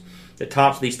towers, the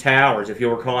tops of these towers, if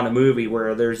you'll recall in the movie,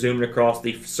 where they're zooming across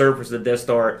the surface of the Death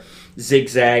Star,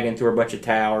 zigzagging through a bunch of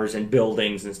towers and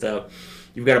buildings and stuff.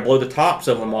 You've got to blow the tops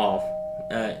of them off.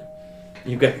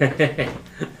 You've got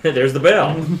there's the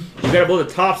bell. You've got to blow the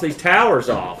tops of these towers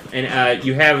off, and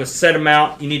you have a set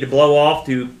amount you need to blow off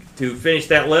to finish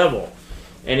that level.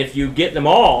 And if you get them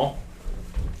all,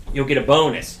 you'll get a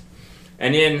bonus.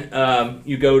 And then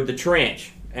you go to the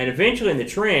trench. And eventually in the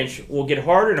trench will get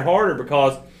harder and harder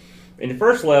because in the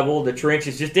first level, the trench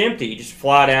is just empty. You just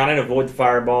fly down it, avoid the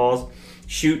fireballs,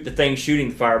 shoot the thing shooting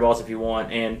the fireballs if you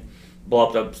want, and blow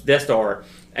up the Death Star.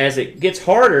 As it gets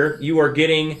harder, you are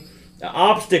getting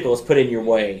obstacles put in your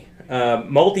way.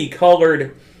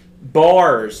 Multicolored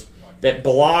bars that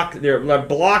block, there are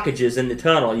blockages in the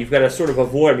tunnel. You've got to sort of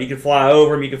avoid them. You can fly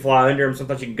over them, you can fly under them.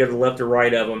 Sometimes you can go to the left or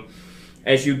right of them.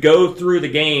 As you go through the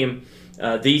game,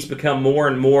 these become more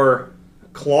and more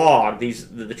clogged.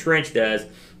 The trench does,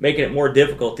 making it more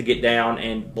difficult to get down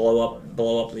and blow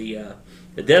up the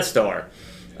Death Star.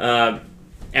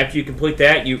 After you complete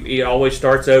that, it always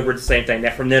starts over the same thing.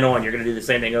 Now from then on, you're going to do the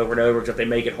same thing over and over, except they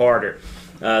make it harder.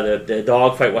 The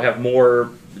dogfight will have more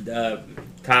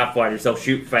TIE fighters. They'll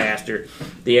shoot faster.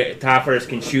 The TIE fighters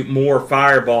can shoot more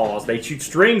fireballs. They shoot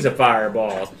strings of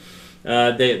fireballs.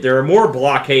 There are more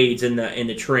blockades in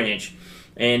the trench,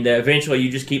 and eventually you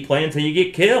just keep playing until you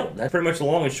get killed. That's pretty much the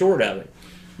long and short of it.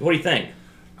 What do you think?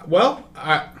 Well,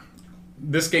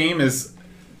 this game is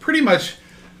pretty much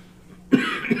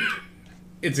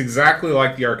it's exactly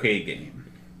like the arcade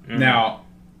game. Mm-hmm. Now,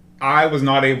 I was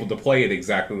not able to play it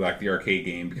exactly like the arcade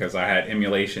game because I had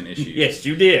emulation issues. Yes,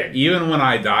 you did. Even when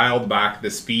I dialed back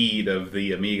the speed of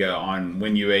the Amiga on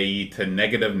WinUAE to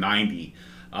 -90,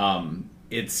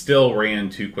 it still ran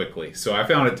too quickly. So I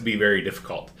found it to be very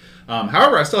difficult.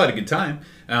 However, I still had a good time.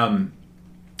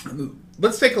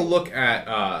 Let's take a look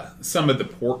at some of the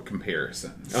port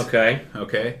comparisons. Okay.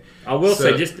 I will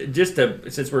say, just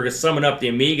since we're summing up the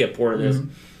Amiga port of this,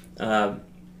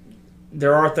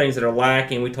 there are things that are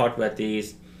lacking. We talked about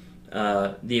these.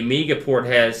 The Amiga port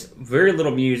has very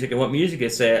little music, and what music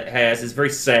it has is very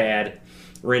sad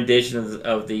rendition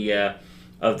of the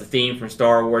theme from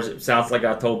Star Wars. It sounds like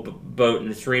I told Boat in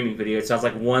the streaming video. It sounds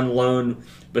like one lone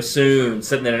bassoon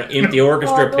sitting in an empty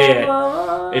orchestra pit.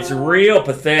 It's real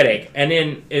pathetic. And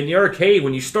then in the arcade,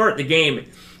 when you start the game,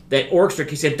 that orchestra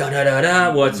keeps saying da da da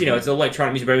da. Well, it's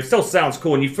electronic music, but it still sounds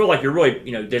cool, and you feel like you're really,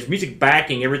 there's music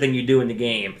backing everything you do in the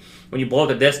game. When you blow up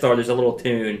the Death Star, there's a little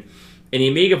tune. In the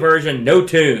Amiga version, no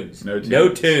tunes. No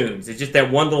tunes. It's just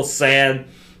that one little sad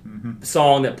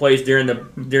song that plays during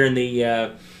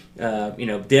the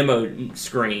demo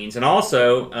screens. And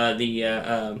also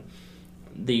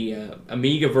the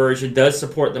Amiga version does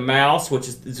support the mouse, which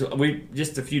is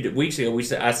just a few weeks ago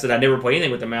I said I never play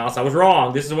anything with the mouse. I was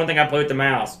wrong. This is the one thing I play with the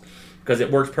mouse because it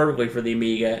works perfectly for the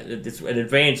Amiga. It's an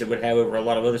advantage it would have over a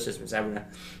lot of other systems, having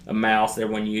a mouse that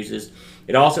everyone uses.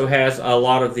 It also has a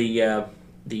lot of the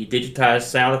digitized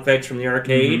sound effects from the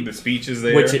arcade. The speeches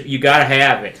there. Which you got to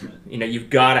have it. You've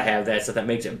got to have that, so that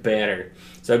makes it better.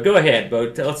 So go ahead,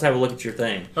 Bo. Let's have a look at your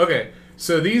thing. Okay.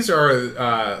 So these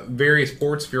are various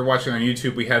ports. If you're watching on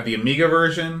YouTube, we have the Amiga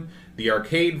version, the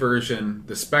arcade version,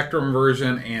 the Spectrum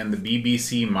version, and the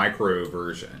BBC Micro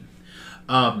version.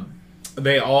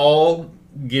 They all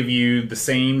give you the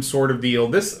same sort of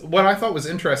deal. What I thought was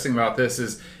interesting about this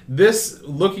is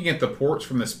looking at the ports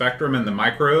from the Spectrum and the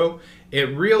Micro, it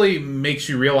really makes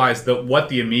you realize that what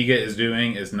the Amiga is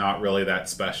doing is not really that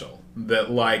special. That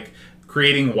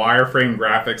creating wireframe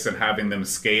graphics and having them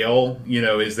scale,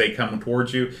 as they come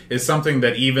towards you, is something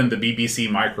that even the BBC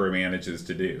Micro manages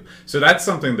to do. So that's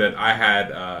something that I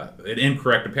had an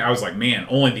incorrect opinion. I was like, man,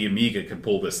 only the Amiga could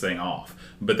pull this thing off.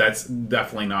 But that's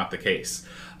definitely not the case.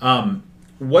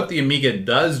 What the Amiga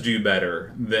does do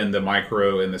better than the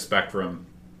Micro and the Spectrum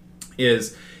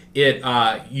is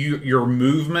your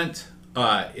movement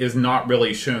is not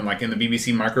really shown. Like in the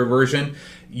BBC Micro version,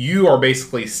 you are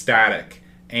basically static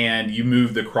and you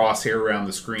move the crosshair around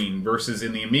the screen, versus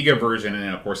in the Amiga version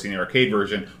and of course in the arcade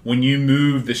version, when you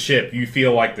move the ship, you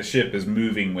feel like the ship is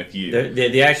moving with you.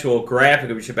 The actual graphic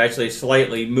of the ship actually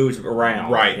slightly moves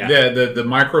around. Right. Yeah. The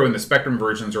Micro and the Spectrum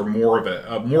versions are more of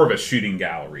a shooting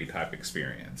gallery type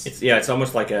experience. It's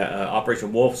almost like a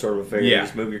Operation Wolf sort of affair. Yeah. You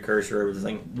just move your cursor over the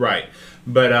thing. Right.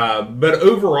 But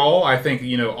overall, I think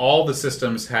all the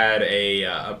systems had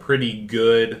a pretty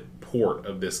good port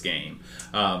of this game.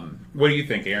 What do you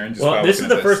think, Aaron? Well, this is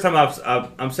the first time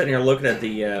I'm sitting here looking at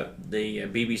the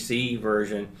BBC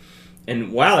version,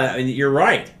 and wow, you're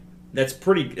right. That's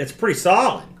pretty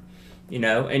solid, And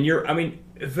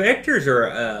vectors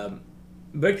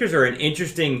are an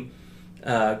interesting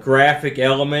graphic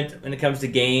element when it comes to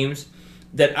games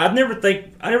that I never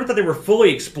thought they were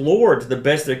fully explored to the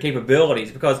best of their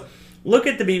capabilities. Because look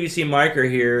at the BBC Micro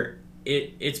here.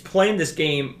 It's playing this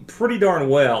game pretty darn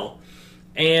well.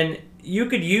 And you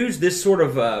could use this sort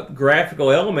of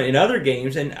graphical element in other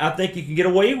games, and I think you can get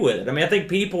away with it. I think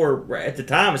people were, at the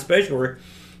time especially, were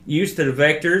used to the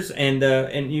vectors, and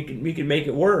you can make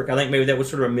it work. I think maybe that was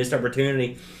sort of a missed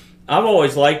opportunity. I've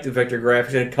always liked the vector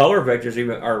graphics, and color vectors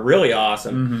even are really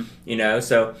awesome.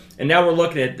 So and now we're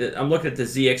looking at I'm looking at the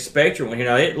ZX Spectrum one.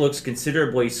 It looks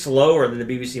considerably slower than the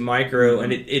BBC Micro,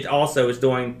 and it also is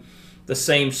doing the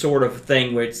same sort of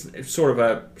thing where it's sort of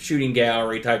a shooting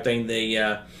gallery type thing.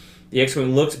 The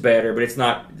X-Wing looks better, but it's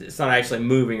not actually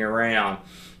moving around.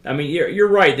 I mean, you're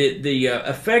right. The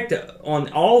effect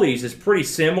on all these is pretty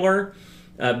similar.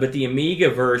 But the Amiga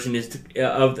version is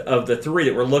of the three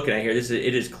that we're looking at here.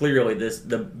 It is clearly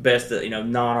the best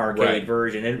non-arcade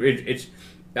version, and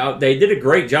they did a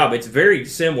great job. It's very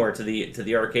similar to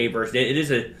the arcade version.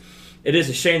 It is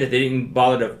a shame that they didn't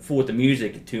bother to fool with the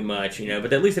music too much,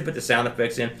 But at least they put the sound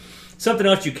effects in. Something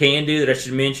else you can do that I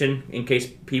should mention in case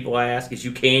people ask is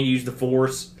you can use the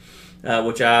Force,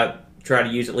 which I try to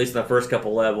use at least in the first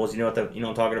couple levels. You know what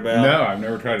I'm talking about? No, I've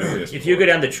never tried to do this. If you go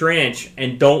down the trench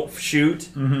and don't shoot,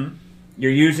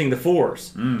 you're using the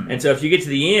Force. And so if you get to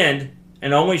the end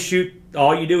and all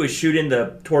you do is shoot in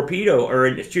the torpedo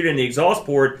or shoot in the exhaust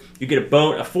port, you get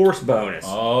a Force bonus.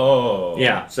 Oh.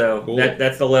 Yeah, so cool.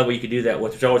 That's the level you could do that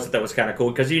with, which I always thought that was kind of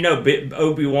cool. Because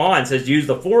Obi-Wan says use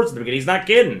the Force at the beginning. He's not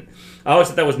kidding. I always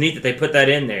thought that was neat that they put that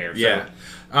in there. So. Yeah.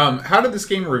 How did this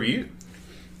game review?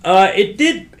 It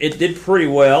did pretty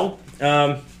well.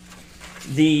 Of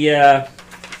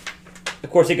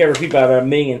course, it got reviewed by about 1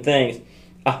 million things,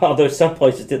 although some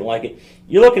places didn't like it.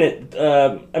 You're looking at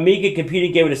Amiga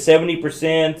Computing gave it a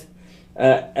 70%,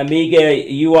 Amiga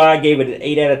UI gave it an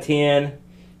 8 out of 10,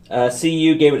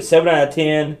 CU gave it a 7 out of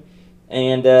 10,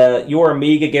 and Your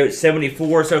Amiga gave it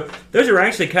 74. So those are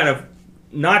actually kind of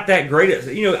not that great.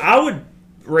 I would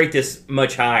rate this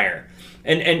much higher.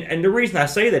 And the reason I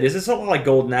say that is it's a lot like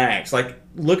Golden Axe. Like,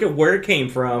 look at where it came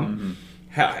from,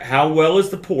 how well is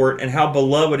the port, and how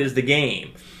beloved is the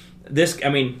game.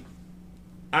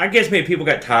 I guess maybe people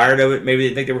got tired of it. Maybe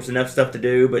they think there was enough stuff to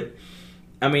do, but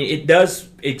it does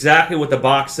exactly what the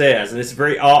box says, and it's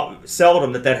very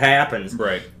seldom that happens.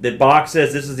 Right. The box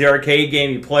says this is the arcade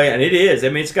game you play, and it is.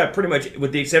 It's got pretty much,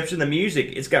 with the exception of the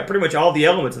music, it's got pretty much all the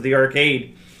elements of the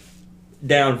arcade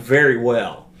down very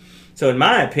well. So in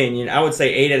my opinion, I would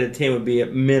say 8 out of 10 would be a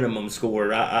minimum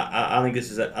score. I think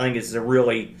this is a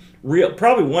really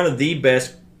probably one of the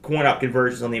best coin-op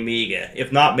conversions on the Amiga,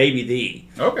 if not maybe the.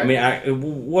 Okay.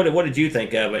 What did you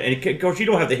think of it? And of course, you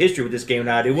don't have the history with this game, and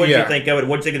I do. What did you think of it?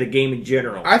 What did you think of the game in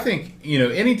general? I think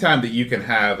anytime that you can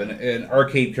have an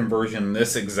arcade conversion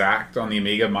this exact on the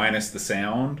Amiga minus the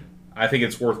sound, I think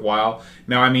it's worthwhile.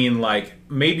 Now,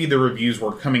 maybe the reviews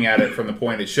were coming at it from the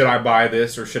point of, should I buy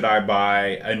this or should I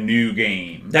buy a new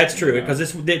game? That's true, because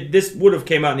this would have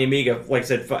came out in the Amiga, like I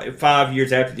said, 5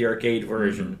 years after the arcade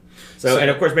version. So, and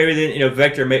of course, maybe then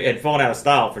Vector had fallen out of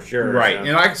style for sure. Right,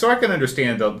 and so I can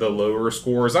understand the lower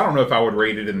scores. I don't know if I would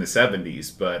rate it in the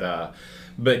 70s,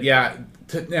 but yeah.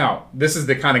 Now, this is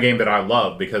the kind of game that I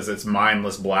love because it's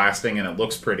mindless blasting and it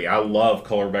looks pretty. I love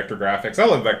color vector graphics. I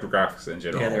love vector graphics in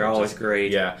general. Yeah, they're always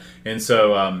great. Yeah, and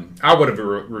so I would have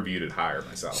reviewed it higher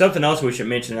myself. Something else we should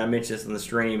mention, and I mentioned this in the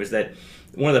stream, is that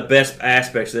one of the best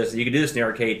aspects of this, and you can do this in the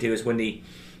arcade too, is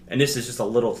and this is just a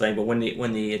little thing, but when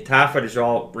the TIE fighters are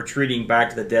all retreating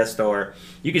back to the Death Star,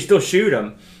 you can still shoot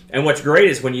them. And what's great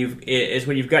is when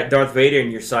you've got Darth Vader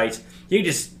in your sights, you can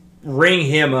just ring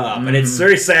him up, and it's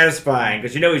very satisfying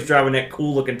because he's driving that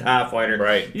cool looking TIE fighter.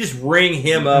 Right. You just ring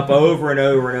him up over and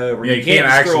over and over. Yeah, you can't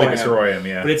actually destroy him.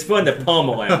 Yeah, but it's fun to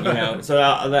pummel him. So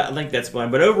I think that's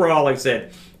fun. But overall, like I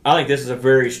said, I think this is a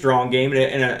very strong game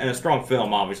and a strong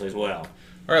film, obviously as well.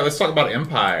 All right, let's talk about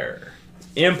Empire.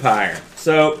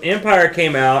 So Empire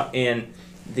came out in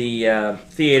the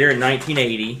theater in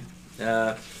 1980.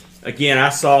 Again, I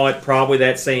saw it probably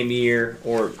that same year,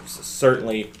 or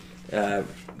certainly.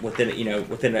 Within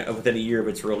a year of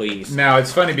its release. Now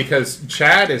it's funny because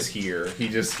Chad is here. He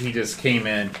just came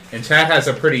in, and Chad has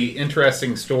a pretty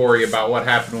interesting story about what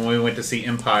happened when we went to see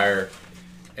Empire.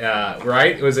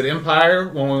 Right? Was it Empire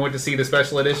when we went to see the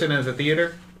special edition at the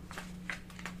theater?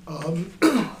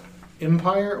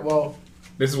 Empire. Well,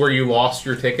 this is where you lost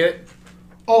your ticket.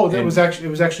 Oh, it was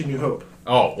actually New Hope.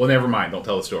 Oh, well, never mind. Don't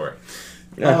tell the story.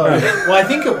 Well, I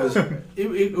think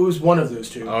it was one of those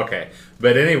two. Okay,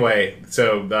 but anyway,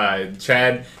 so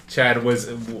Chad was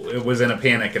in a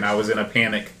panic, and I was in a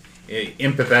panic,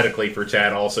 empathetically for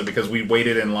Chad also because we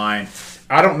waited in line.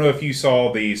 I don't know if you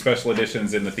saw the special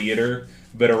editions in the theater,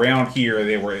 but around here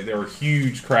there were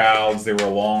huge crowds. There were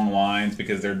long lines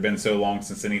because there had been so long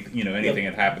since anything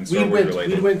had happened Star Wars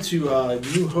related. We went to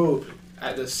New Hope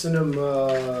at the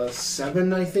Cinema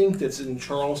 7, I think, that's in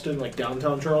Charleston, like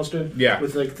downtown Charleston. Yeah.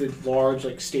 With like the large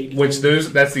stadium.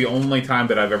 That's the only time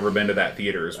that I've ever been to that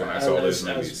theater is when I saw those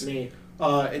movies. That's me.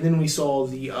 And then we saw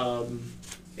the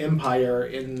Empire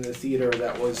in the theater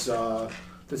that was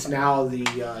that's now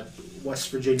the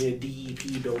West Virginia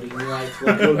DEP building, like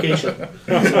location.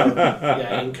 So,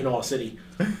 yeah, in Kanawha City.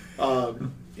 I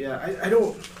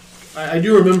don't. I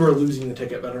do remember losing the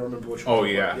ticket, but I don't remember which one. Oh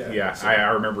yeah. So. I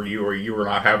remember you were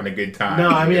not having a good time. No,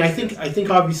 I mean I think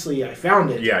obviously I found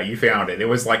it. Yeah, you found it. It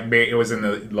was like it was in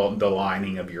the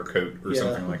lining of your coat or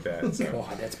something like that. So.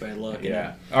 God, that's bad luck.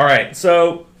 Yeah. All right.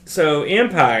 So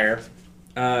Empire.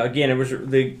 Again,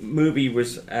 the movie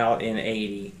was out in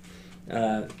 '80.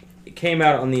 It came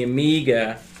out on the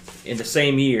Amiga in the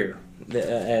same year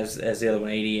as the other one,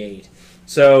 '88.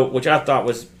 So, which I thought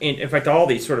was, in fact, all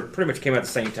these sort of pretty much came out at the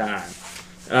same time.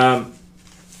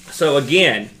 So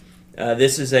again,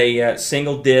 this is a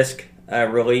single disc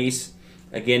release.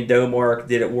 Again, Domark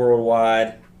did it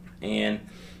worldwide, and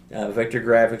Vector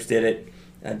Graphics did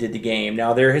the game.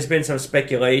 Now there has been some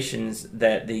speculations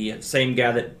that the same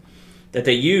guy that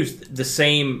they used the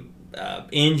same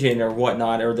engine or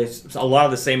whatnot, or there's a lot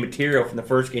of the same material from the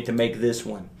first game to make this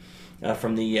one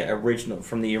from the original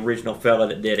fella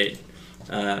that did it.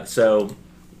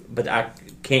 But I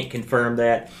can't confirm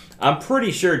that. I'm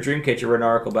pretty sure Dreamcatcher wrote an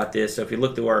article about this, so if you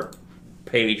look through our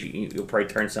page, you'll probably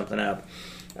turn something up.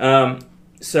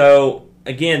 So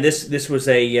again, this was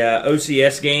a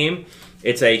OCS game.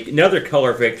 It's another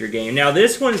color vector game. Now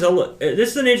this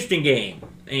is an interesting game,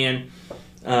 and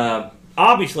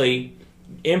obviously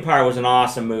Empire was an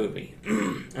awesome movie.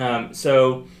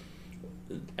 So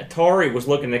Atari was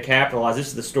looking to capitalize. This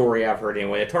is the story I've heard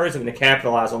anyway. Atari's looking to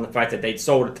capitalize on the fact that they'd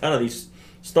sold a ton of these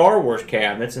Star Wars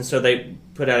cabinets, and so they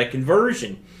put out a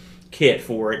conversion kit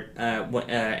for it,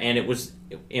 and it was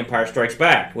Empire Strikes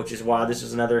Back, which is why this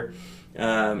is another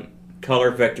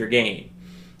color vector game.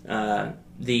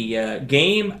 The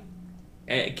game,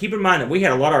 keep in mind that we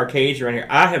had a lot of arcades around here.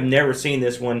 I have never seen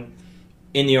this one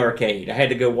in the arcade. I had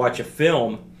to go watch a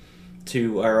film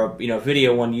or a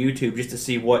video on YouTube just to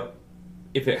see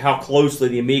how closely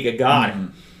the Amiga got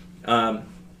it.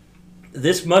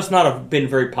 This must not have been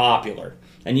very popular,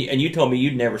 and you told me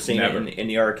you'd never seen it in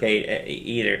the arcade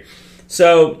either.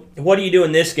 So what do you do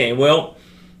in this game? Well,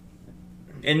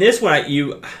 in this one,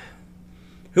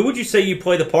 who would you say you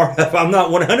play the part of? I'm not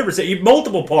 100%. You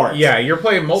multiple parts. Yeah, you're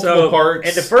playing multiple parts.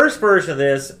 And the first version of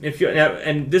this,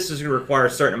 and this is going to require a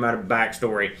certain amount of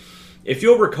backstory. If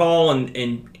you'll recall,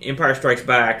 in Empire Strikes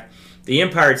Back, the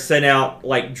Empire had sent out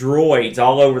like droids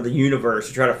all over the universe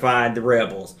to try to find the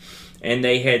rebels, and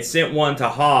they had sent one to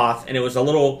Hoth, and it was a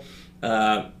little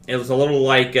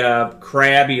like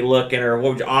crabby looking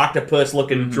or octopus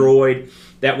looking droid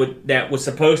that was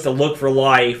supposed to look for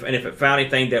life, and if it found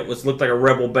anything that looked like a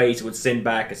rebel base, it would send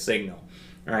back a signal.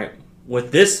 All right,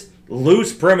 with this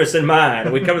loose premise in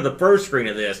mind, we come to the first screen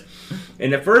of this.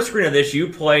 In the first screen of this, you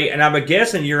play, and I'm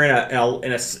guessing you're in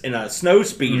a snow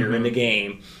speeder in the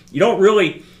game. You don't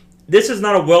really. This is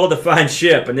not a well-defined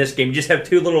ship in this game. You just have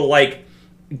two little like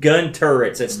gun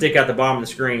turrets that stick out the bottom of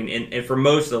the screen, and for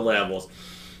most of the levels.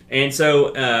 And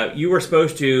so you were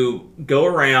supposed to go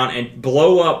around and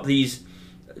blow up these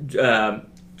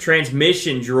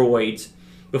transmission droids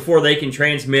before they can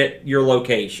transmit your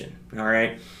location. All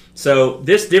right. So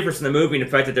this difference in the movie in the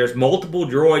fact that there's multiple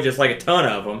droids, just like a ton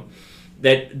of them,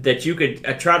 that you could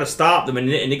try to stop them. And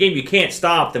in the game you can't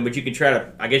stop them, but you can try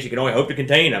to, I guess you can only hope to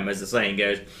contain them, as the saying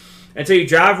goes. And so you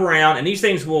drive around, and these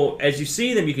things will, as you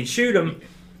see them, you can shoot them,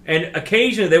 and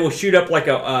occasionally they will shoot up like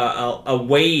a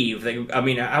wave.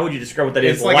 How would you describe what that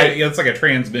is? It's like a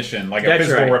transmission, like a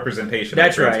physical representation.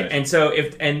 That's right. And so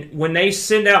when they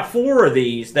send out 4 of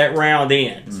these, that round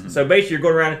ends. So basically you're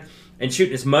going around and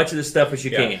shooting as much of the stuff as you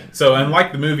can. So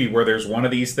unlike the movie where there's one of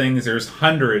these things, there's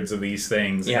hundreds of these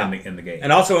things in the game.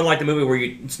 And also unlike the movie where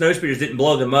snowspeeders didn't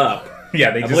blow them up.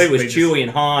 I believe it was Chewie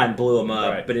and Han blew them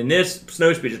up. Right. But in this,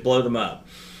 snowspeeders blow them up.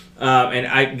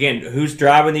 And who's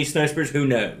driving these snowspeeders? Who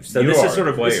knows? So this is sort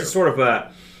of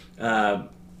a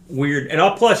weird.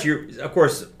 And plus, of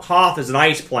course, Hoth is an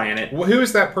ice planet. Well, who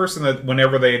is that person that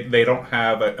whenever they don't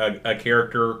have a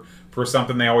character for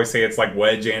something, they always say it's like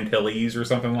Wedge Antilles or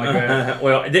something like that?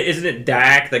 Well, isn't it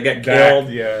Dak that got killed?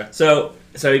 Yeah. So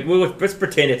let's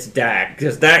pretend it's Dak,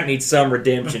 because Dak needs some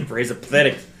redemption for his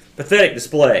pathetic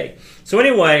display. So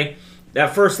anyway,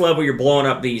 that first level, you're blowing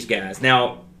up these guys.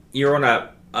 Now you're on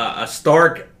a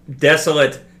stark,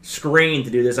 desolate screen to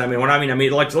do this. It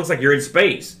looks like you're in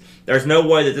space. There's no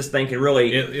way that this thing can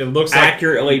really it looks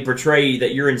accurately portray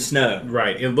that you're in snow.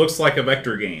 Right. It looks like a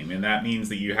vector game, and that means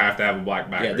that you have to have a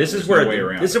black background. Yeah, this is where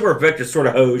vector sort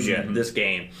of hose you in this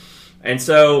game. And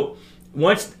so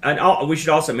we should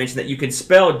also mention that you can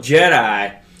spell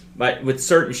Jedi with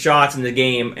certain shots in the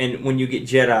game, and when you get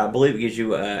Jedi, I believe it gives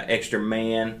you extra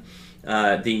man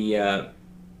You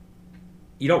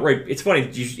don't really. It's funny.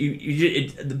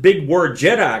 The big word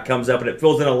Jedi comes up and it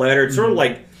fills in a letter. It's sort of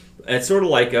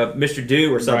like Mr.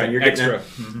 Do or something. Right, You're getting extra.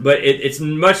 but it's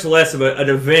much less of an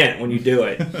event when you do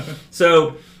it.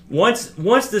 So once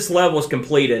this level is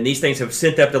completed and these things have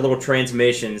sent up the little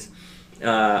transmissions,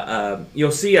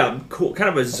 you'll see a cool kind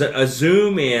of a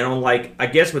zoom in on, like, I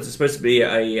guess what's supposed to be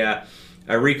a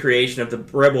recreation of the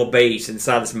Rebel base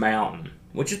inside this mountain,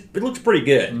 which it looks pretty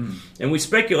good. And we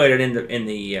speculated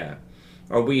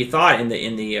we thought in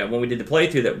the when we did the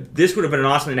playthrough that this would have been an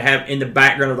awesome thing to have in the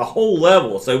background of the whole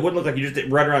level, so it wouldn't look like you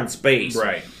just run around in space.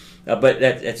 Right. But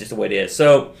that's just the way it is.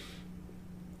 So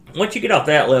once you get off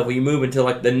that level, you move into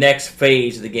like the next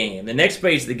phase of the game. The next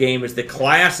phase of the game is the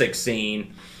classic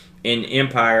scene in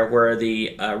Empire where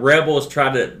the rebels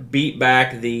try to beat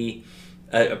back the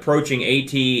approaching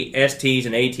AT-STs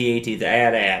and AT-AT, the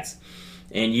AT-ATs.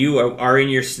 And you are in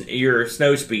your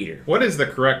snow speeder. What is the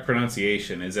correct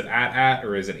pronunciation? Is it AT-AT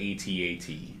or is it AT-AT?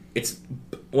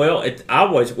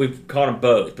 We've called them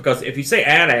both, because if you say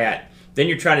AT-AT, then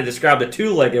you're trying to describe the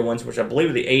two-legged ones, which I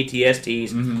believe are the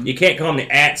AT-STs. You can't call them the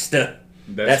AT-ST.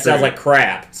 That sounds like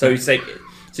crap. So you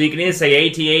can either say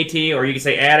AT-AT or you can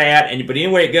say AT-AT, but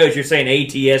anyway it goes, you're saying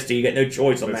AT-ST. You got no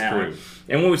choice on that one.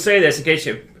 And when we say this, in case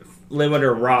you live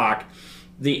under a rock,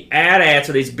 the AT-ATs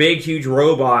are these big, huge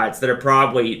robots that are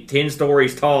probably 10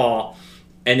 stories tall,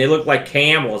 and they look like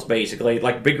camels, basically,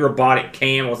 like big robotic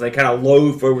camels. They kind of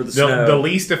loaf over the snow. The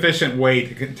least efficient way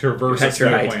to traverse a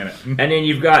snow planet. And then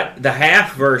you've got the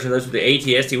half version of those with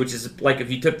the AT-ST, which is like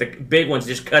if you took the big ones,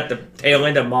 just cut the tail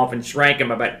end of them off and shrank them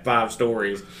about 5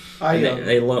 stories.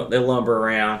 They lumber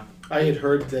around. I had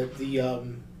heard that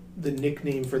the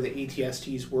nickname for the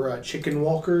AT-STs were Chicken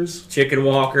Walkers. Chicken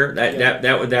Walker.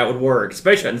 That would work,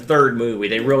 especially in the third movie.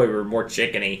 They really were more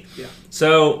chickeny. Yeah.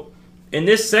 So in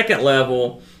this second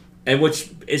level, and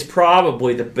which is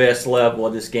probably the best level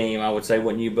of this game, I would say,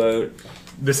 wouldn't you, Bo?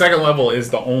 The second level is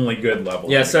the only good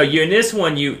level. Yeah. So in this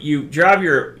one, you drive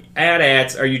your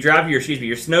AT-ATs, or you drive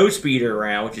your snow speeder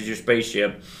around, which is your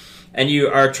spaceship, and you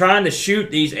are trying to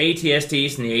shoot these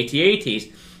AT-STs and the AT-ATs.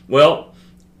 Well,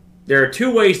 there are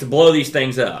 2 ways to blow these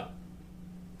things up.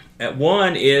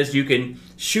 One is you can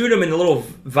shoot them in the little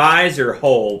visor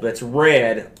hole that's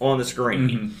red on the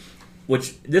screen.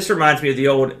 Which, this reminds me of the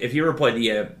old, if you ever played the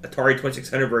Atari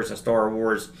 2600 version of Star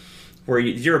Wars,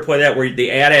 did you ever play that, where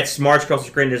the AT-ATs march across the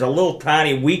screen, there's a little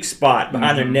tiny weak spot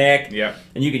behind their neck,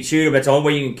 and you can shoot them, that's the only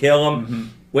way you can kill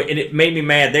them. And it made me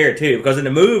mad there, too, because in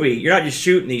the movie, you're not just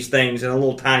shooting these things in a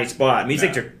little tiny spot. I mean, these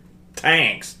things are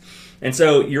tanks. And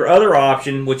so your other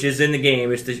option, which is in the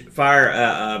game, is to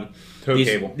fire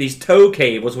these tow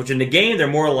cables, which in the game they're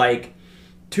more like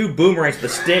 2 boomerangs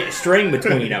with a string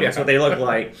between them. That's what they look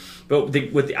like. But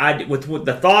with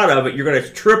the thought of it, you're going to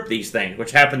trip these things,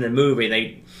 which happened in the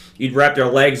movie. You'd wrap their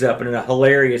legs up, and in a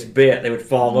hilarious bit, they would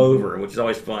fall over, which is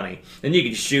always funny. Then you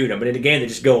can shoot them, but in the game, they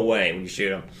just go away when you shoot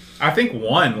them. I think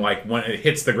one, like when it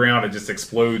hits the ground, it just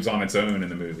explodes on its own in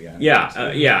the movie. And you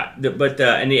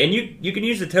can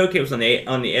use the tow cables on the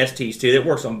STs too. That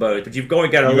works on both, but you've only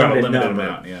got a limited number.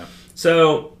 Amount, yeah.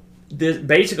 So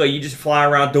basically, you just fly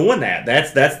around doing that.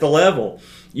 That's the level.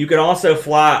 You can also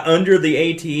fly under the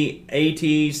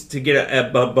ATs to get a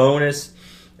bonus.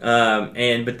 But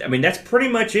I mean, that's pretty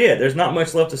much it. There's not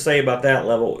much left to say about that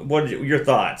level. What are your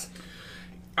thoughts?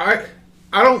 I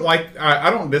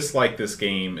don't dislike this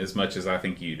game as much as I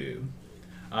think you do.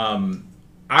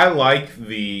 I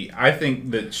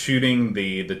think that shooting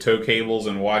the tow cables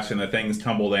and watching the things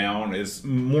tumble down is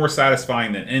more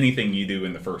satisfying than anything you do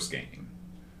in the first game.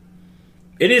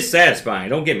 It is satisfying,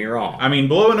 don't get me wrong. I mean,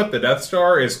 blowing up the Death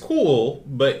Star is cool,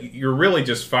 but you're really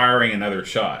just firing another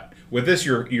shot. With this,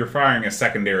 you're firing a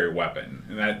secondary weapon,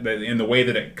 and that in the way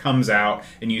that it comes out,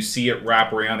 and you see it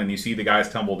wrap around, and you see the guys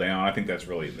tumble down. I think that's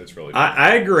really.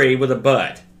 I agree with a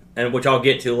but, and which I'll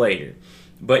get to later.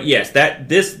 But yes, that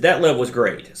level was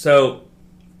great. So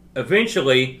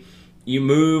eventually, you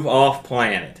move off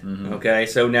planet. Okay,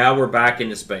 so now we're back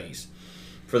into space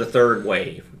for the third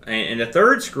wave, and the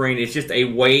third screen is just a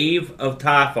wave of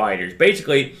TIE fighters.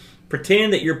 Basically,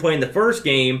 pretend that you're playing the first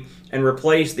game and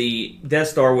replace the Death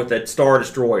Star with a Star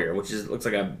Destroyer, which looks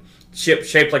like a ship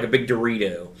shaped like a big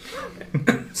Dorito.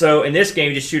 So in this game,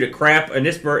 you just shoot a crap. In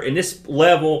this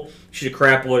level, you shoot a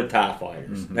crap load of TIE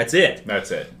fighters. That's it.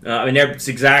 I mean, it's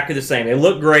exactly the same. They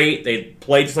look great. They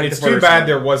play just like the first one. It's too bad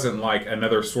there wasn't like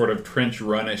another sort of trench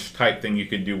run-ish type thing you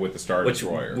could do with the Star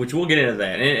Destroyer. Which we'll get into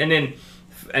that. And then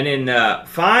And then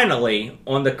finally,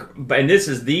 and this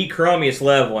is the crummiest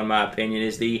level in my opinion,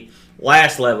 is the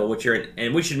last level, which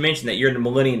and we should mention that you're in the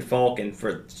Millennium Falcon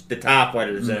for the TIE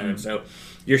Fighter zone. So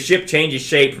your ship changes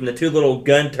shape from the two little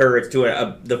gun turrets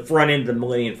to the front end of the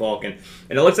Millennium Falcon,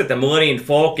 and it looks like the Millennium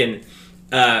Falcon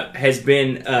has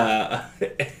been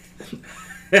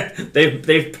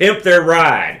they've pimped their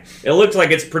ride. It looks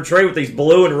like it's portrayed with these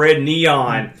blue and red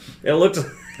neon. It looks.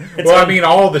 Well, I mean,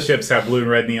 all the ships have blue and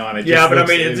red neon.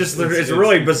 It's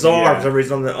really bizarre for some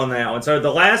reason on that one. So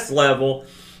the last level,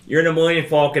 you're in the Millennium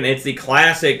Falcon. It's the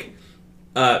classic,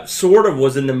 sort of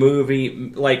was in the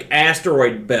movie, like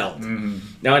asteroid belt. Mm-hmm.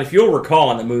 Now, if you'll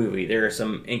recall in the movie, there are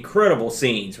some incredible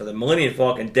scenes where the Millennium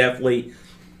Falcon definitely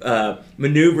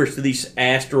maneuvers through these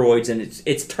asteroids, and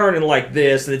it's turning like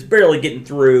this, and it's barely getting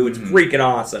through. It's freaking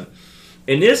awesome.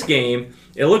 In this game,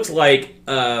 it looks like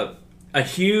a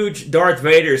huge Darth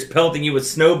Vader is pelting you with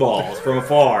snowballs from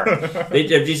afar.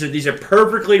 These are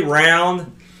perfectly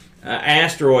round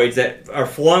asteroids that are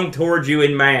flung towards you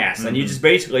in mass, and you just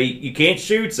basically, you can't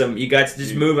shoot them. You got to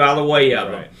just move out of the way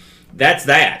of them. That's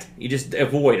that. You just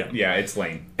avoid them. Yeah, it's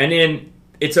lame. And then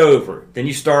it's over. Then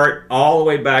you start all the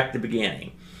way back to the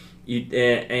beginning.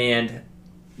 And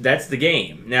that's the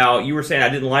game. Now, you were saying I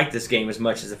didn't like this game as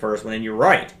much as the first one, and you're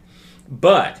right.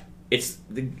 But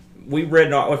we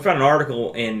found an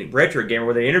article in Retro Gamer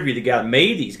where they interviewed the guy that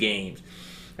made these games,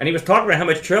 and he was talking about how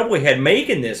much trouble he had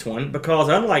making this one, because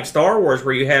unlike Star Wars,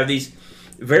 where you have these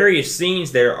various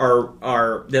scenes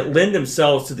that that lend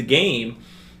themselves to the game,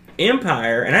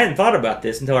 Empire, and I hadn't thought about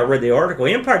this until I read the article,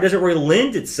 Empire doesn't really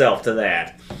lend itself to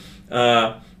that.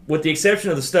 With the exception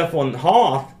of the stuff on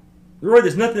Hoth, really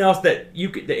there's nothing else that you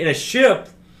could in a ship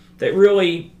that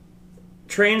really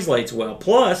translates well.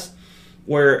 Plus,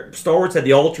 where Star Wars had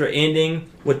the Ultra ending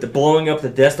with the blowing up the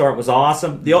Death Star, it was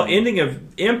awesome. The ending of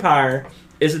Empire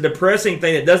is a depressing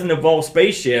thing that doesn't involve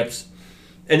spaceships,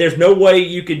 and there's no way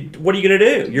you could. What are you going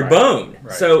to do? You're boned.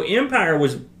 Right. So Empire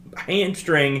was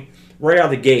hamstring right out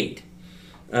of the gate.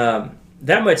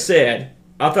 That much said,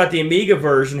 I thought the Amiga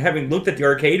version, having looked at the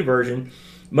arcade version,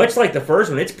 much like the first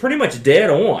one, it's pretty much dead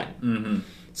on. Mm-hmm.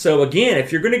 So again,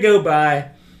 if you're going to go by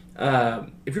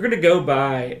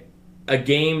a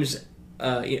game's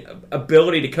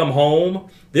ability to come home,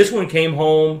 this one came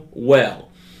home well.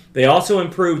 They also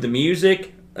improved the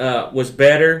music, was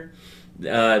better.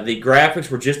 The graphics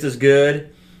were just as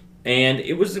good, and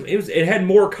it had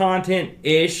more content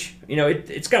ish.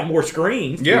 It's got more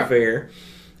screens. To be fair.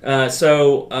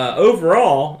 So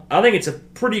overall, I think it's a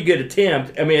pretty good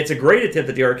attempt. I mean, it's a great attempt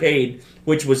at the arcade,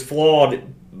 which was flawed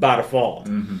by default.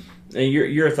 Mm-hmm.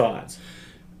 Your thoughts?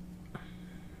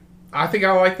 I think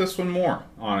I like this one more,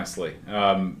 honestly.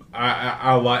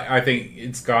 I think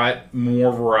it's got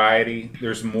more variety.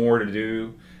 There's more to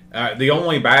do. The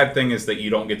only bad thing is that you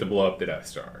don't get to blow up the Death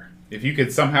Star. If you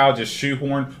could somehow just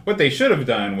shoehorn, what they should have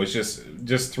done was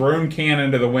just thrown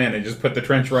cannon to the wind and just put the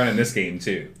trench run in this game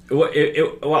too.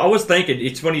 Well, I was thinking,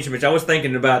 it's funny you mentioned, I was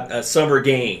thinking about summer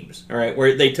games, all right,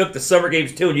 where they took the summer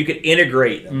games too and you could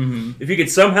integrate them. Mm-hmm. If you could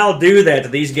somehow do that to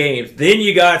these games, then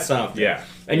you got something. Yeah.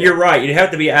 And you're right, you'd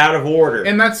have to be out of order.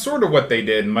 And that's sort of what they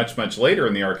did much, much later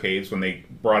in the arcades when they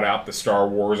brought out the Star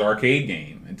Wars arcade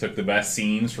game and took the best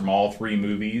scenes from all three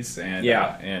movies. And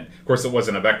and of course, it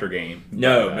wasn't a vector game.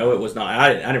 No, it was not.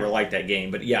 I never liked that game,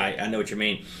 but yeah, I know what you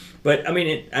mean. But I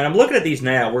mean, and I'm looking at these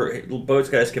now. Bo's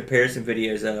got his comparison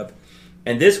videos up.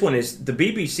 And this one is the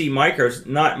BBC Micro's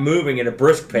not moving at a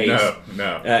brisk pace.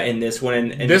 No. In this one,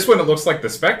 and this one, it looks like the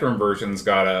Spectrum version's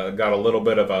got a little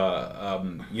bit of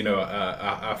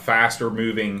a faster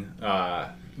moving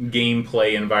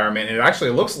gameplay environment, and it actually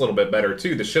looks a little bit better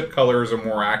too. The ship colors are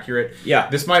more accurate. Yeah,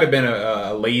 this might have been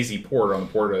a lazy port on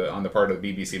the part of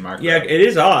the BBC Micro. Yeah, it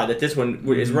is odd that this one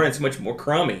is running so much more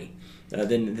crummy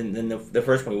than the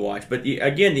first one we watched. But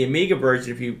again, the Amiga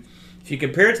version, if you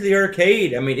compare it to the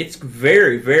arcade, I mean, it's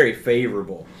very, very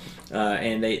favorable,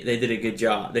 and they did a good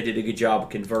job. They did a good job of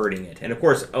converting it. And of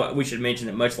course, we should mention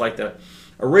that much like the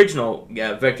original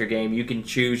Vector game, you can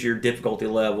choose your difficulty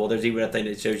level. There's even a thing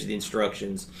that shows you the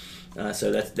instructions.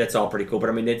 So that's all pretty cool. But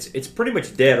I mean, it's pretty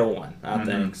much dead on, I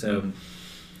think. So,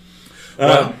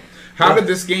 well, how did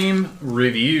this game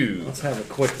review? Let's have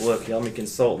a quick look. Let me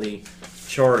consult the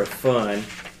chart of fun.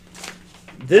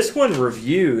 This one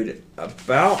reviewed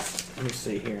about, let me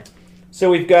see here.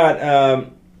 So we've got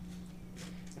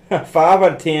 5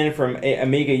 out of 10 from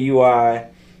Amiga UI,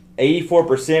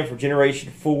 84% from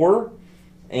Generation 4,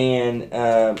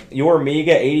 and your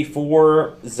Amiga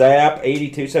 84, Zap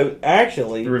 82. So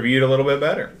actually, it reviewed a little bit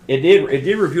better. It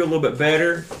did review a little bit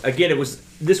better. Again,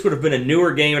 this would have been a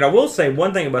newer game, and I will say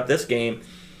one thing about this game.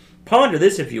 ponder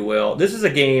this, if you will. This is a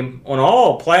game on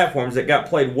all platforms that got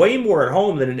played way more at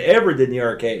home than it ever did in the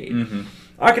arcade. Mm-hmm.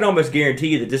 I can almost guarantee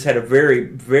you that this had a very,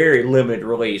 very limited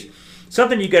release.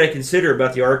 Something you got to consider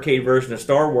about the arcade version of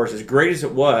Star Wars, as great as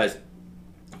it was,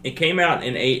 it came out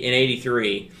in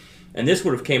 '83, and this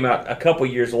would have came out a couple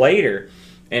years later.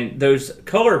 And those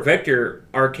color vector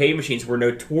arcade machines were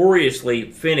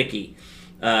notoriously finicky.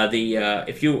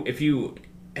 If you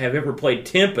have ever played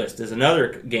Tempest, there's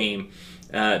another game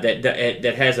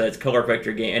that has a color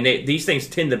vector game, and these things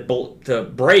tend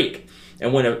to break.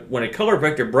 And when a color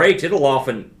vector breaks, it'll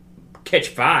often catch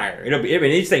fire.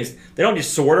 These things, they don't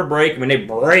just sort of break. I mean, they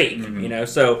break. Mm-hmm.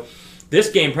 So this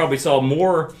game probably saw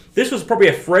more. This was probably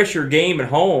a fresher game at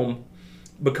home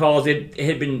because it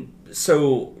had been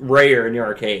so rare in the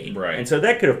arcade, right? And so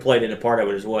that could have played into part of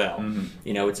it as well.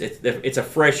 Mm-hmm. It's a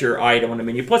fresher item. I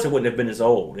mean, plus it wouldn't have been as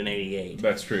old in '88.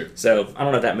 That's true. So I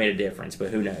don't know if that made a difference, but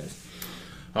who knows?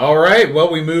 All right,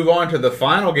 well, we move on to the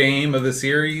final game of the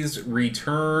series,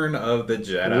 Return of the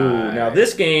Jedi. Ooh, now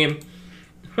this game,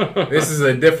 this is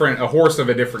a horse of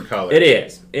a different color. It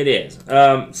is.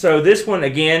 So this one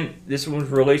was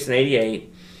released in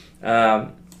 '88.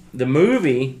 The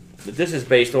movie that this is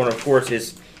based on, of course,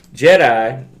 is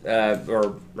Jedi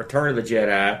or Return of the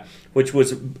Jedi, which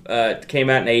was came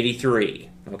out in '83.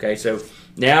 Okay, so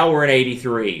now we're in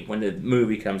 '83 when the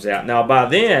movie comes out. Now by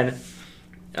then,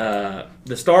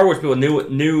 the Star Wars people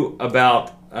knew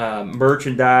about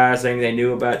merchandising. They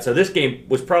knew about, so this game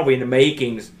was probably in the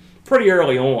makings pretty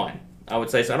early on, I would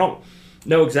say. So I don't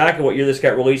know exactly what year this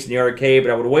got released in the arcade,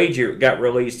 but I would wager it got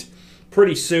released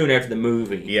pretty soon after the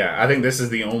movie. Yeah, I think this is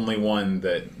the only one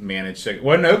that managed to.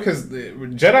 Well, no, because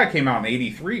Jedi came out in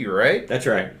 '83, right? That's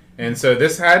right. And so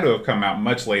this had to have come out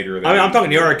much later. Than I'm talking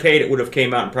the arcade. It would have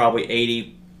came out in probably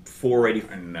 '84,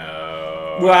 '85.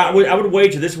 No. Well, I would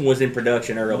wager this one was in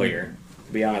production earlier.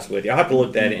 To be honest with you, I'll have to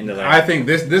look that into that. I think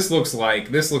this looks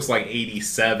like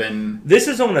 '87. This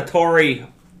is on Atari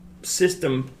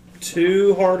System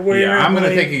 2 hardware. Yeah, I'm going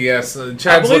to take a guess.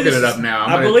 Chad's looking it up now.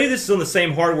 I believe this is on the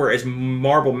same hardware as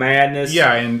Marble Madness.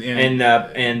 Yeah, and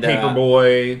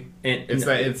Paperboy.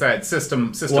 It's that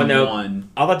System 1.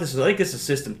 I think this is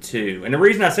System 2. And the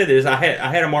reason I say this is I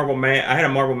had a Marble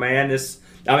Madness.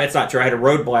 I mean, it's not true. I had a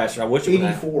Road Blaster. I wish it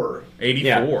was 84. 84.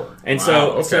 Yeah. And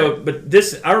wow, but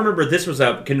this, I remember this was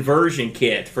a conversion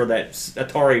kit for that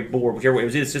Atari board, whichever way. It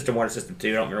was either System 1 or System 2.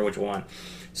 I don't remember which one.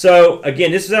 So,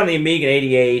 again, this is on the Amiga in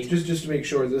 '88. Just to make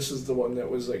sure, this is the one that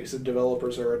was, like I said,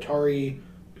 developers are Atari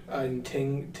and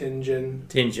Tengen.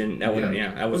 Tengen, that one,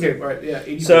 yeah. That was okay, all right, yeah.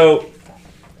 84. So,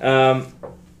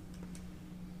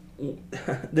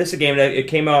 this game, it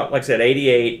came out, like I said,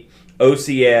 '88,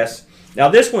 OCS. Now,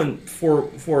 this one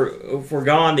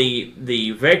forgone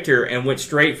the Vector and went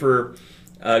straight for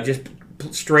just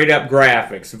straight up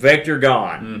graphics. Vector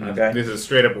gone. Mm-hmm. Okay, this is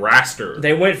straight up raster.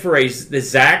 They went for the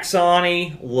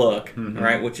Zaxxon look,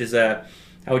 right? Which is how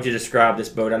would you describe this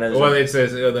boat? I know. Well, it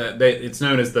says that it's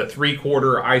known as the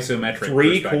 3/4 isometric.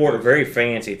 3/4, very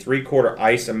fancy 3/4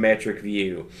 isometric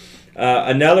view.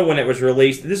 Another one that was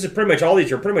released. This is pretty much all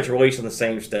these are pretty much released on the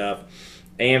same stuff.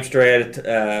 Amstrad,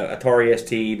 Atari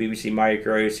ST, BBC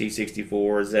Micro,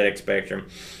 C64, ZX Spectrum.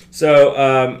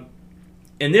 So.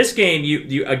 In this game,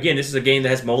 you again, this is a game that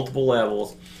has multiple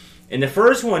levels. In the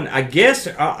first one, I guess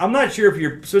I'm not sure if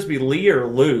you're supposed to be Leia or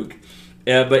Luke,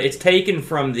 but it's taken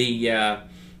from the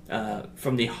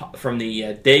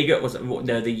Dago.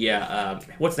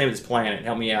 What's the name of this planet?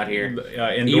 Help me out here.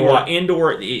 Endor.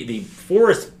 Endor, the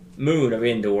forest moon of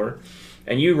Endor,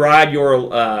 and you ride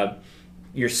your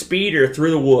speeder through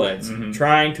the woods,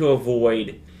 trying to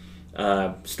avoid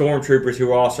stormtroopers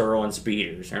who also are on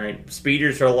speeders. All right,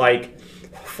 speeders are like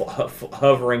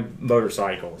hovering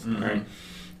motorcycles. Right?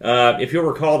 If you'll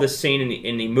recall this scene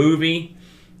in the movie,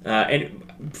 and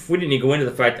we didn't even go into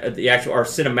the fact of our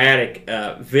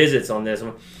cinematic visits on this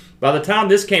one. By the time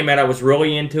this came out, I was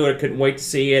really into it. I couldn't wait to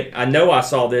see it. I know I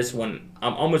saw this one.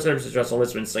 I'm almost 100% sure I saw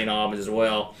this one in St. Albans as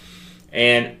well.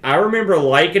 And I remember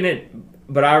liking it,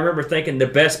 but I remember thinking the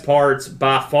best parts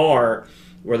by far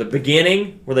were the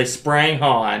beginning where they sprang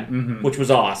Han, which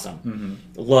was awesome.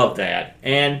 Loved that.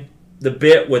 And the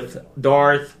bit with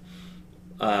Darth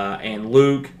and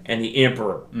Luke and the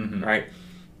Emperor, right?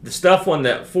 The stuff on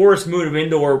the Forest Moon of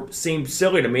Endor seemed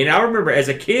silly to me. And I remember as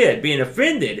a kid being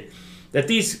offended that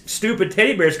these stupid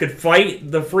teddy bears could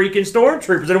fight the freaking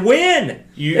stormtroopers and win.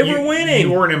 They were winning.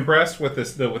 You weren't impressed with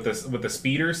the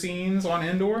speeder scenes on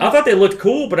Endor? I thought they looked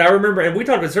cool, but I remember, and we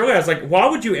talked about this earlier, I was like, why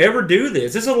would you ever do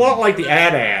this? This is a lot like the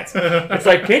AT-ATs. It's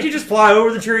like, can't you just fly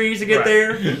over the trees to get Right.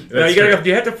 there? No,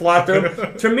 you have to fly through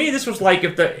them. To me, this was like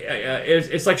if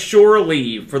it's like shore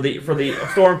leave for the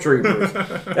stormtroopers.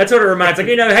 That's what it reminds. Like,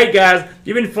 hey guys,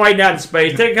 you've been fighting out in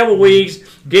space. Take a couple weeks,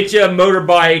 get you a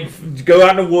motorbike, go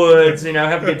out in the woods,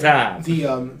 have a good time.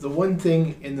 The one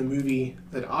thing in the movie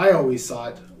that I always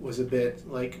thought was a bit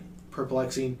like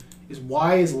perplexing is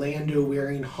why is Lando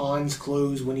wearing Han's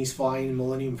clothes when he's flying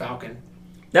Millennium Falcon?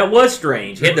 That was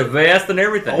strange. He had the vest and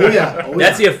everything. Oh yeah,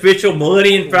 That's the official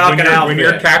Millennium Falcon outfit. When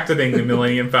you're captaining the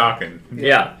Millennium Falcon.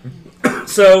 Yeah.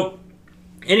 So,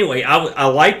 anyway, I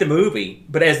liked the movie,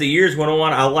 but as the years went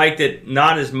on, I liked it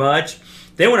not as much.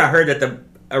 Then when I heard that the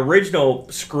original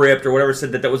script or whatever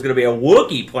said that was going to be a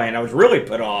Wookiee plane, I was really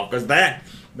put off because that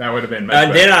would have been much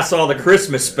and better. then I saw the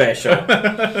Christmas special,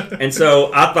 and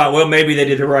so I thought, well, maybe they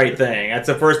did the right thing. That's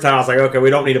the first time I was like, okay, we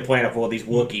don't need a planet full of these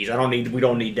Wookiees. We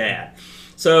don't need that.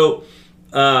 So,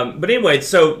 but anyway,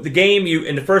 so the game,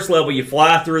 in the first level, you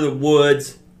fly through the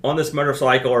woods on this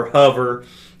motorcycle or hover,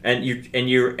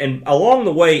 and along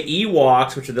the way,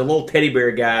 Ewoks, which are the little teddy bear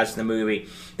guys in the movie,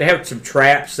 they have some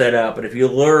traps set up, and if you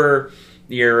lure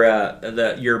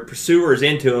your pursuers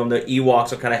into them, the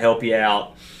Ewoks will kind of help you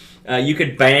out. You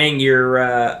could bang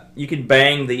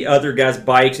the other guys'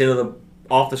 bikes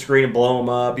off the screen and blow them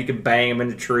up. You could bang them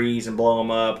into trees and blow them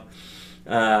up.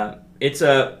 What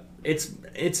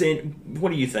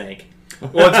do you think?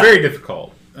 Well, it's very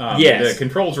difficult. Yes. The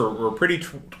controls were pretty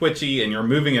twitchy, and you're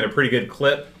moving at a pretty good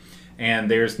clip.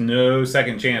 And there's no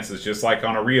second chances, just like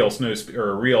on a real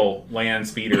real land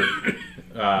speeder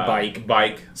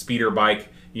speeder bike.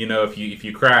 If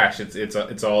you crash,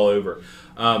 it's all over.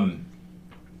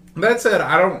 That said,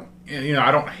 I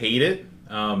don't hate it.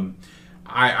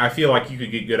 I feel like you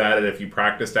could get good at it if you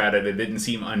practiced at it. It didn't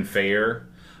seem unfair.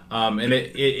 And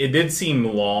it did seem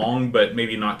long, but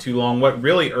maybe not too long. What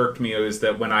really irked me is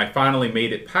that when I finally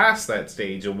made it past that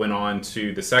stage and went on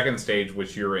to the second stage,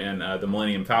 which you're in the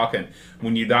Millennium Falcon,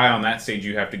 when you die on that stage,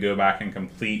 you have to go back and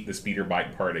complete the speeder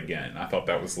bike part again. I thought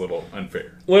that was a little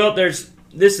unfair. Well, this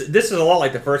is a lot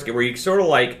like the first game, where you sort of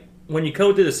like, when you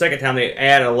go through the second time, they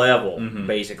add a level,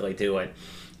 basically, to it.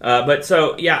 But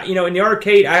so, yeah, in the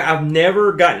arcade, I've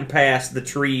never gotten past the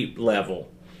tree level.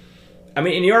 I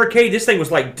mean, in the arcade, this thing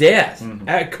was like death.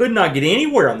 I could not get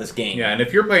anywhere on this game. Yeah, and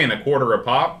if you're paying a quarter a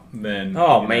pop, then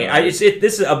this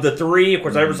is of the three. Of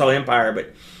course, I never saw Empire,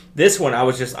 but this one, I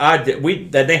was just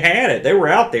they had it. They were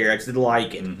out there. I just didn't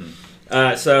like it.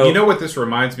 So you know what this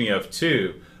reminds me of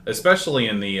too, especially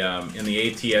in the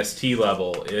ATST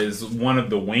level, is one of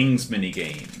the Wings mini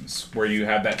games where you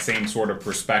have that same sort of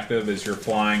perspective as you're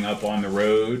flying up on the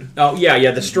road. Oh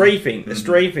yeah, the strafing,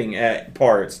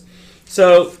 parts.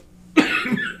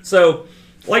 So,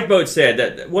 like Bo said,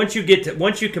 that once you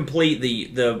complete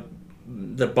the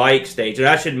bike stage, and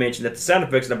I should mention that the sound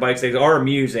effects in the bike stage are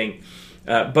amusing.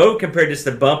 Bo compared this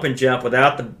to Bump and Jump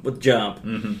with Jump,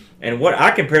 and what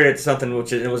I compared it to something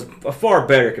which it was a far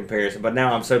better comparison. But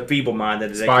now I'm so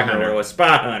feeble-minded that Spy Hunter. It was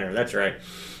Spy Hunter. That's right.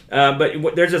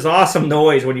 But there's this awesome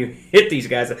noise when you hit these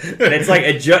guys, and it's like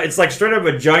it's like straight out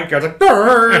of a junkyard.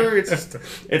 It's like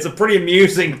it's a pretty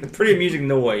amusing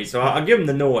noise. So I'll give them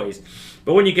the noise.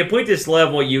 But when you complete this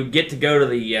level, you get to go to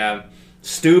the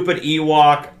stupid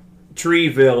Ewok tree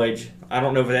village. I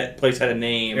don't know if that place had a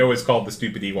name. It was called the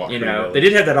Stupid Ewok. They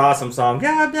did have that awesome song,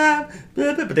 but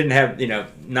didn't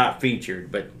have not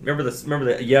featured. But remember the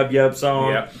Yub Yub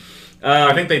song? Yeah.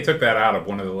 I think they took that out of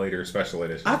one of the later special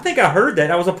editions. I think I heard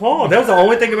that. I was appalled. That was the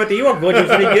only thing about the Ewok village that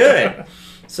was any good.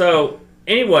 So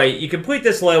anyway, you complete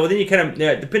this level, then you kind of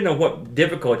depending on what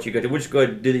difficulty you go to. We'll just go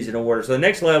ahead and do these in order. So the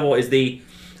next level is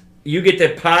you get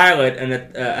to pilot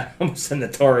I almost said an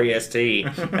Atari ST.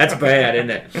 That's bad, isn't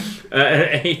it?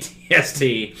 An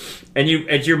ATST, and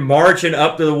you're marching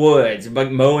up to the woods,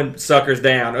 like mowing suckers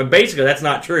down. And basically, that's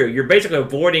not true. You're basically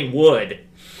avoiding wood.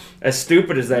 As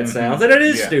stupid as that sounds, and it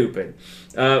is stupid.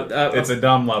 It's a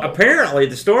dumb level. Apparently,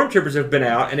 the stormtroopers have been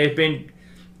out and they've been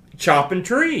chopping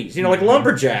trees. Like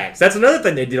lumberjacks. That's another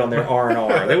thing they did on their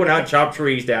R&R. They went out and chopped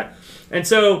trees down, and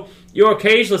so you'll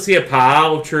occasionally see a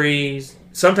pile of trees.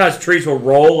 Sometimes trees will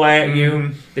roll at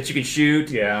you that you can shoot.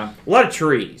 Yeah. A lot of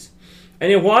trees.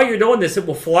 And then while you're doing this, it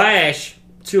will flash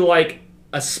to like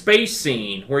a space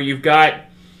scene where you've got,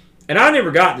 and I never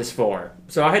got this far,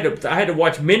 so I had to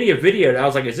watch many a video. And I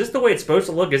was like, is this the way it's supposed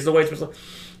to look? Is this the way it's supposed to look?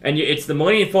 And it's the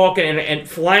Millennium Falcon and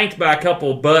flanked by a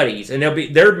couple of buddies, and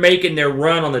they're making their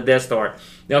run on the Death Star.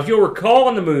 Now, if you'll recall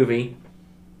in the movie,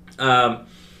 Han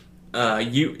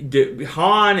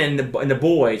and the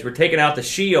boys were taking out the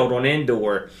shield on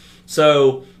Endor.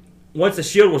 So once the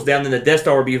shield was down, then the Death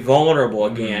Star would be vulnerable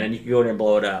again, and you could go in and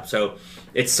blow it up. So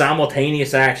it's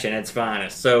simultaneous action at its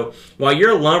finest. So while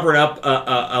you're lumbering up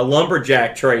a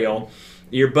lumberjack trail,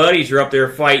 your buddies are up there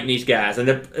fighting these guys.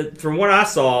 And from what I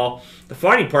saw, the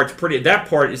fighting part's that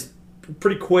part is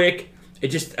pretty quick.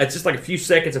 It's just like a few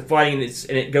seconds of fighting,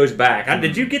 and it goes back.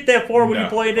 Did you get that far when you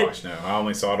played it? Gosh, no. I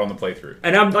only saw it on the playthrough.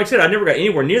 And like I said, I never got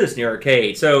anywhere near this in the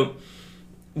arcade. So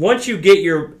once you get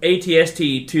your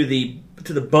ATST to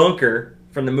the bunker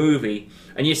from the movie,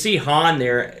 and you see Han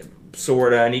there,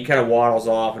 sorta, and he kind of waddles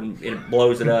off and it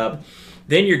blows it up.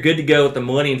 Then you're good to go with the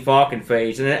Millennium Falcon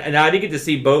phase. And I did get to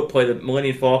see Boat play the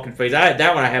Millennium Falcon phase.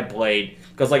 That one I have played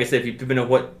because, like I said, if you depending on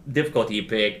what difficulty you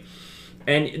pick.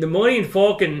 And the Millennium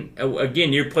Falcon,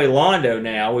 again, you play Londo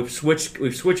now. We've switched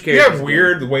characters. You have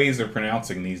weird ways of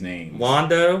pronouncing these names.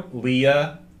 Londo?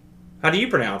 Leia. How do you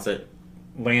pronounce it?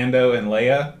 Lando and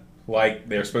Leia, like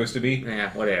they're supposed to be.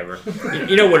 Yeah, whatever.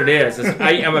 You know what it is.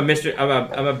 I'm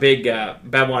a big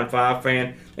Babylon 5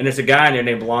 fan, and there's a guy in there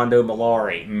named Londo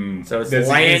Malari. So it's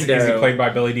Lando. Is he played by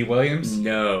Billy D. Williams?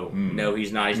 No,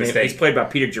 he's not. He's played by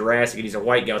Peter Jurassic, and he's a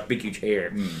white guy with big, huge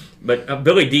hair. But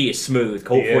Billy D is smooth.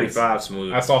 Colt 45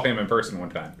 smooth. I saw him in person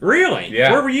one time. Really?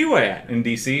 Yeah. Where were you at? In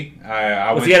D.C.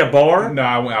 Was he at a bar? No,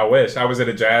 I wish. I was at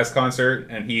a jazz concert,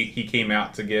 and he came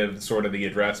out to give sort of the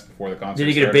address before the concert Did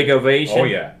he get started. a big ovation? Oh,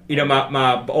 yeah. You know,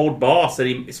 my old boss said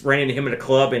he ran into him at a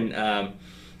club in down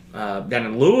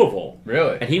in Louisville.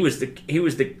 Really? And he was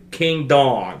the King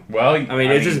Dong. Well,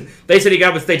 they said he got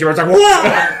up on stage and I was like,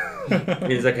 whoa!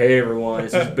 He's like, hey everyone,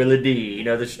 this is Billy D. You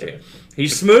know this shit.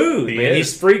 He's smooth, man.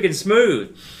 He's freaking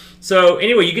smooth. So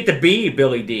anyway, you get to be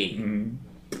Billy D.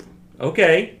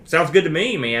 Okay, sounds good to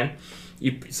me, man.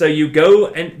 So you go,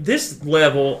 and this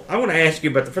level, I want to ask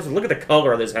you about first of all, look at the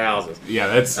color of these houses. Yeah,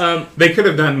 that's they could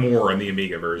have done more in the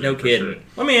Amiga version. No kidding. Sure.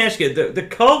 Let me ask you, the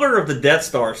color of the Death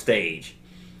Star stage,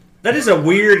 that is a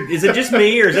weird, is it just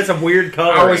me, or is that some weird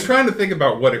color? I was trying to think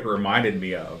about what it reminded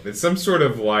me of. It's some sort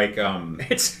of like...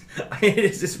 It's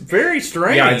very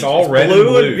strange. Yeah, it's all red blue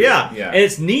and blue. Yeah, and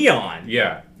it's neon.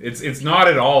 Yeah, it's not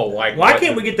at all like... Why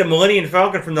can't we get the Millennium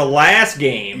Falcon from the last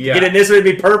game? Yeah. Get it this would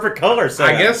be perfect color.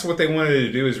 I guess what they wanted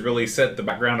to do is really set the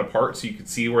background apart so you could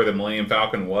see where the Millennium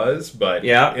Falcon was, but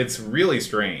it's really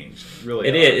strange. Really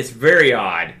It is. It's very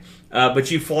odd.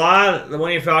 But you fly the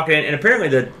Millennium Falcon, and apparently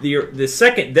the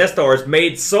second Death Star is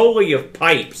made solely of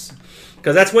pipes.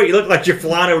 Because that's what you look like. You're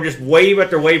flying over just wave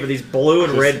after wave of these blue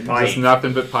and red pipes. Just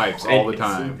nothing but pipes all the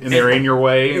time. And they're in your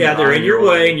way. Yeah, they're in your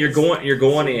way, and you're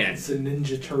going in. It's a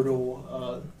Ninja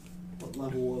Turtle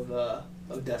level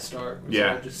of Death Star. It's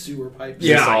all just sewer pipes.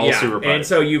 Yeah, sewer pipes. And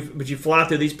so you fly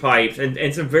through these pipes,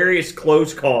 and some various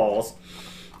close calls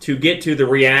to get to the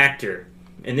reactor.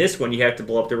 In this one, you have to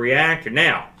blow up the reactor.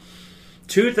 Now,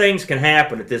 two things can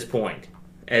happen at this point,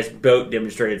 as Boat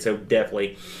demonstrated so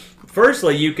deftly.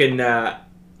 Firstly, you can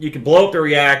blow up the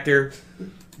reactor,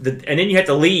 and then you have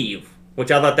to leave,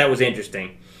 which I thought that was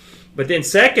interesting. But then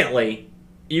secondly,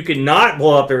 you can not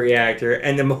blow up the reactor,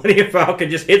 and the Millennium Falcon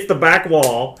just hits the back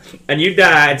wall, and you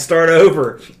die and start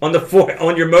over on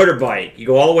your motorbike. You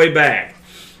go all the way back.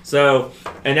 So,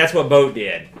 and that's what Boat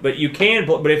did. But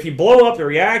but if you blow up the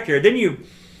reactor, then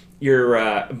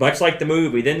you're much like the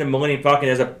movie. Then the Millennium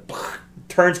Falcon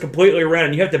turns completely around,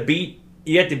 and you have to beat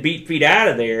feet out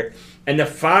of there, and the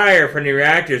fire from the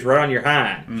reactor is right on your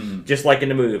hind, just like in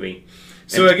the movie.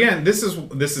 So again, this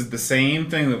is the same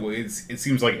thing that it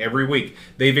seems like every week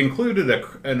they've included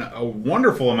a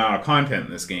wonderful amount of content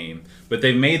in this game, but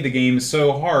they've made the game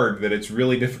so hard that it's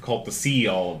really difficult to see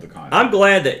all of the content. I'm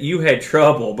glad that you had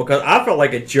trouble because I felt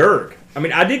like a jerk. I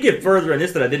mean, I did get further in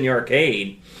this than I did in the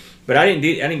arcade, but I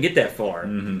didn't get that far.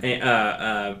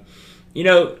 And,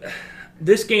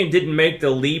 this game didn't make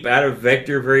the leap out of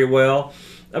Vector very well.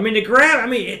 I mean,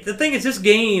 the thing is, this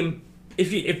game,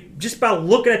 if just by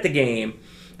looking at the game,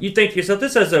 you think to yourself,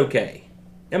 this is okay.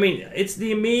 I mean, it's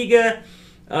the Amiga.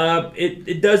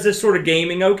 It does this sort of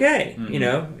gaming okay. You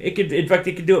know, it could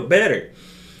do it better.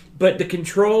 But the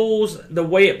controls, the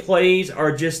way it plays,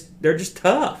 they're just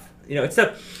tough. You know, it's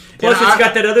tough. Plus, it's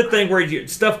got that other thing where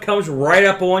stuff comes right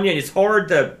up on you, and it's hard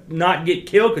to not get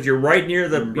killed because you're right near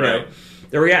the know.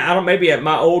 Maybe at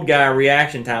my old guy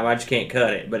reaction time, I just can't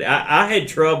cut it. But I had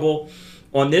trouble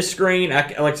on this screen.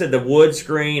 Like I said, the wood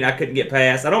screen, I couldn't get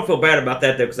past. I don't feel bad about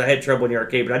that, though, because I had trouble in the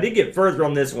arcade. But I did get further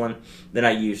on this one than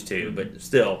I used to. But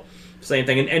still, same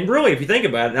thing. And really, if you think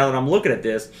about it, now that I'm looking at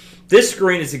this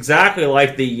screen is exactly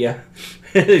like the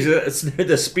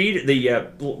the speed,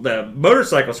 the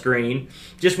motorcycle screen,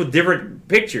 just with different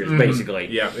pictures, basically.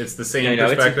 Yeah, it's the same You know,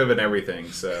 perspective and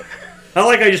everything. So, I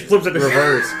like how he just flips it in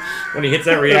reverse when he hits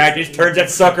that react. He just turns that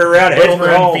sucker around. little heads for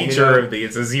known home, feature of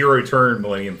it's a 0-turn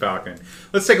Millennium Falcon.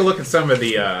 Let's take a look at some of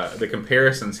the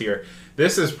comparisons here.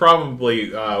 This is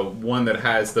probably one that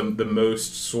has the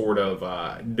most sort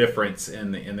of difference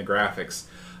in the graphics.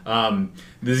 The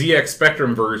ZX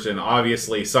Spectrum version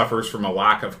obviously suffers from a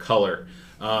lack of color.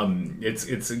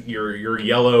 It's you're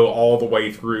yellow all the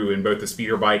way through in both the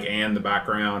speeder bike and the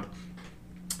background.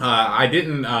 I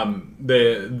didn't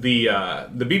the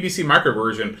BBC Micro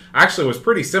version actually was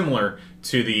pretty similar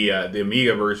to the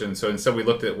Amiga version. So instead we're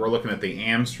looking at the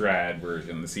Amstrad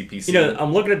version, the CPC. You know,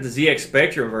 I'm looking at the ZX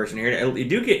Spectrum version here. You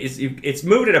do get it's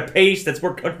moving at a pace that's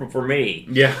more comfortable for me.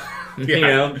 Yeah. You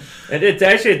know, and it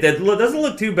doesn't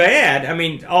look too bad. I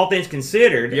mean, all things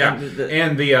considered. Yeah,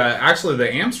 and the actually the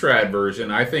Amstrad version,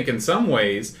 I think in some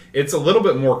ways it's a little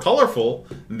bit more colorful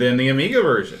than the Amiga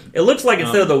version. It looks like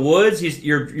instead of the woods,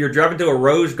 you're driving through a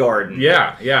rose garden.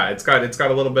 Yeah, it's got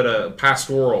a little bit of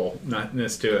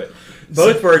pastoralness to it.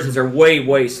 Both versions are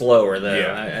way slower though,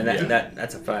 Yeah, and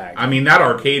that's a fact. I mean, that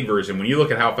arcade version, when you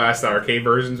look at how fast that arcade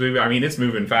version's moving, I mean, it's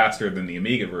moving faster than the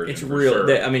Amiga version. It's real.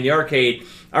 Sure. I mean, the arcade.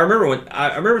 I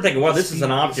remember thinking, "Wow, this is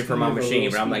an option for my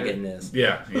machine," but I'm not getting this.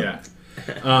 Yeah.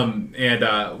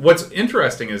 And what's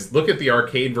interesting is look at the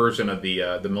arcade version of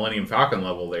the Millennium Falcon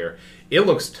level there. It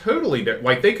looks totally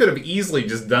like they could have easily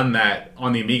just done that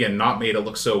on the Amiga and not made it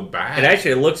look so bad. It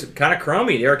actually looks kind of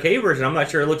crummy. The arcade version, I'm not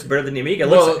sure it looks better than the Amiga.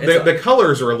 The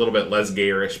colors are a little bit less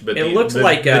garish, but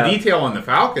the detail on the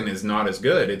Falcon is not as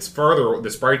good. It's further. The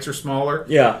sprites are smaller.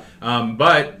 Yeah.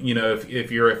 But you know,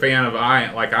 if you're a fan of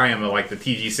like I am, like the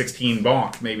TG16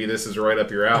 Bonk, maybe this is right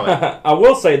up your alley. I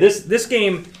will say this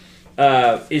game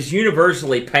is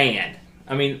universally panned.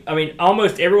 I mean,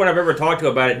 almost everyone I've ever talked to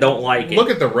about it don't like it. Look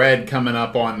at the red coming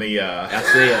up on the. I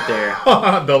see it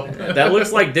there. That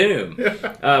looks like Doom.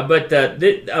 But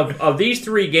of these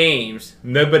three games,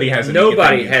 nobody has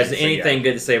anything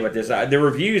good to say about this. The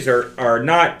reviews are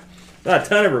not a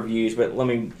ton of reviews, but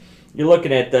you're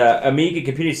looking at Amiga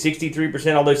computed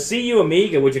 63%. Although CU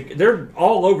Amiga, which they're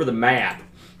all over the map.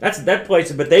 That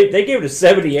place, but they gave it a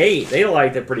 78. They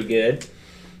liked it pretty good.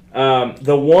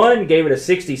 The one gave it a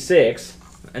 66,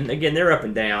 and again they're up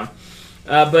and down.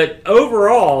 But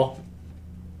overall,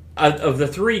 of the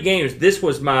three games, this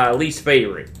was my least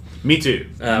favorite. Me too,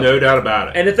 no doubt about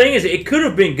it. And the thing is, it could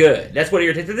have been good. That's what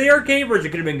irritated. The arcade version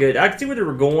could have been good. I could see where they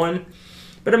were going,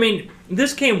 but I mean,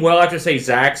 this came well after say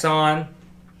Zaxxon.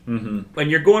 When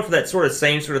you're going for that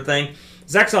same sort of thing.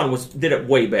 Zaxxon did it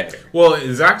way better. Well,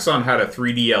 Zaxxon had a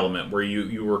 3D element where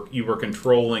you were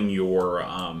controlling your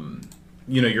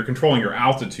you're controlling your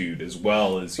altitude as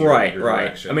well as your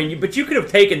direction. I mean, but you could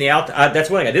have taken the altitude. That's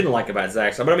one thing I didn't like about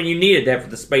Zaxxon. But I mean, you needed that for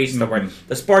the space stuff. Right?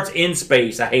 The parts in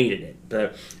space, I hated it.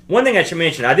 But one thing I should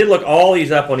mention, I did look all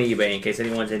these up on eBay in case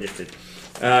anyone's interested.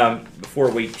 Before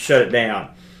we shut it down,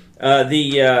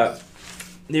 the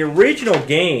original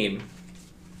game.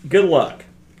 Good luck.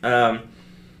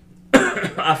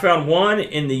 I found one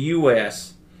in the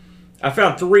U.S. I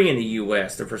found three in the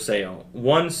U.S. that are for sale.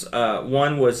 One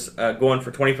was going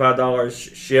for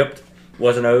 $25 shipped,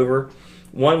 wasn't over.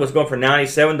 One was going for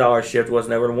 $97 shipped,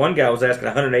 wasn't over. And one guy was asking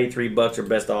 $183 or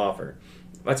best offer.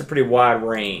 That's a pretty wide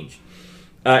range.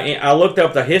 And I looked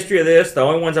up the history of this. The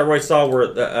only ones I really saw were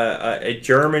a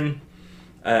German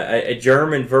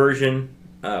version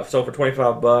sold for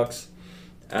 $25.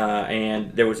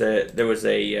 And there was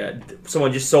a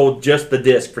someone just sold just the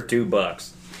disc for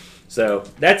 $2. So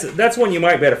that's one you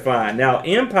might better find. Now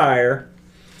Empire,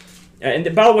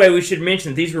 and by the way, we should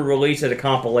mention these were released as a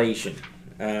compilation.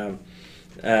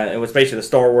 It was basically the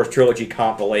Star Wars Trilogy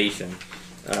compilation,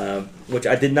 which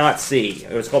I did not see.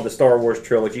 It was called the Star Wars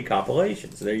Trilogy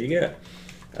compilation. So there you go.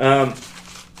 Let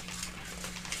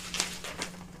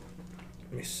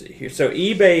me see here. So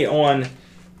eBay on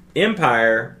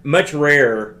Empire, much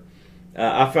rarer.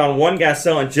 I found one guy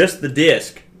selling just the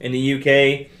disc in the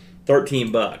UK,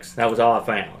 $13. That was all I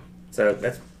found. So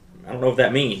I don't know what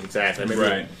that means exactly.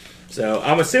 Right. So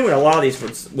I'm assuming a lot of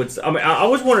these would. I mean, I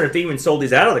was wondering if they even sold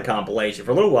these out of the compilation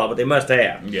for a little while, but they must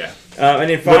have. Yeah. And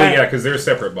then finally, because there's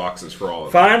separate boxes for all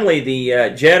of them. Finally, the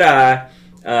Jedi.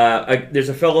 There's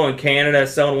a fellow in Canada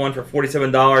selling one for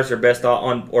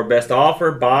 $47 or best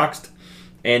offer boxed,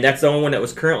 and that's the only one that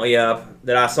was currently up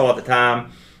that I saw at the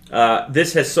time.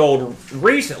 This has sold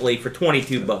recently for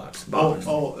 $22 box.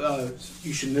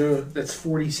 You should know that's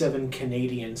 47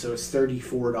 Canadian, so it's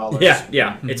 $34.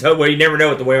 Yeah. It's well, you never know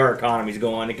what the way our economy's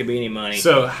going. It could be any money.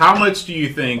 So, how much do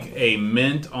you think a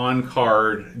mint on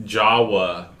card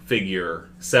Jawa figure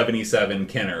 77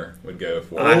 Kenner would go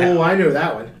for? I know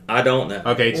that one. I don't know.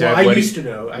 Okay, Chad. Well, I used to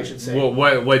know, I should say.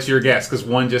 Well, what's your guess? Because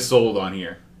one just sold on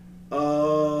here.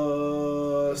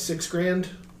 $6,000.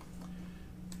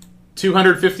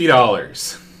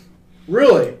 $250.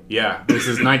 Really? Yeah, this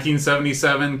is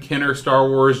 1977 Kenner Star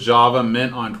Wars Java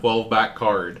mint on 12 back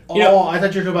card. Oh, I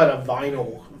thought you were talking about a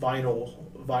vinyl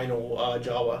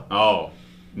Java. Oh.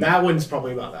 That one's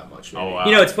probably about that much. Maybe. Oh, wow.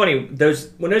 You know, it's funny.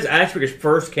 When those action figures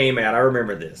first came out, I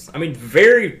remember this. I mean,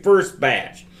 very first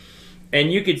batch, and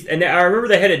I remember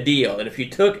they had a deal that if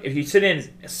you sent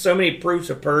in so many proofs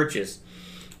of purchase,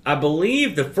 I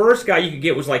believe the first guy you could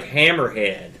get was like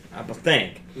Hammerhead, I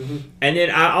think. Mm-hmm. And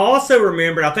then I also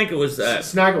remembered, I think it was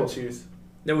Snaggletooth.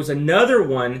 There was another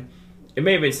one. It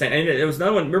may have been and there was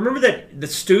another one. Remember the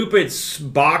stupid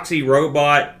boxy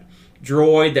robot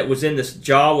droid that was in this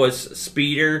Jawa's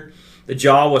speeder, the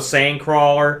Jawa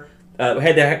sandcrawler,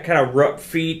 had that kind of rough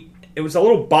feet. It was a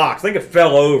little box. I think it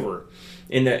fell over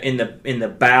in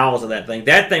the bowels of that thing.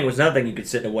 That thing was nothing you could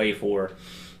sit and wait for.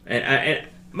 And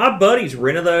my buddies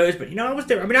rented those, but I was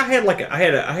there. I mean,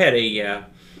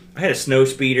 I had a snow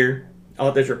speeder. I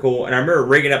thought those were cool, and I remember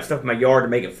rigging up stuff in my yard to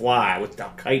make it fly with the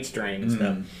kite string and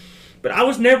stuff. But I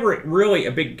was never really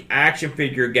a big action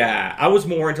figure guy. I was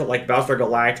more into like Battlestar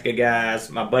Galactica guys.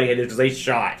 My buddy had this because they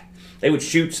shot. They would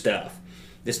shoot stuff.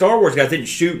 The Star Wars guys didn't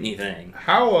shoot anything.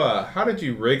 How did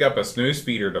you rig up a snow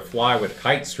speeder to fly with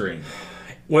kite string?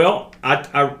 Well,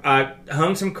 I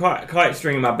hung some kite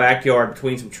string in my backyard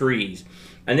between some trees.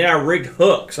 And then I rigged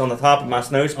hooks on the top of my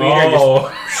snow speeder.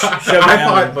 Oh, just shoved it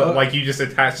down. but like you just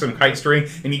attached some kite string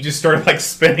and you just started like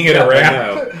spinning it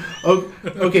around. Oh,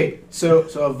 okay, so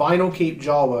a vinyl Cape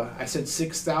Jawa, I said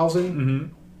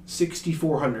 6,000,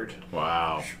 6,400.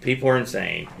 Wow. People are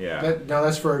insane. Yeah. Now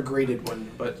that's for a graded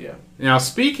one, but yeah. Now,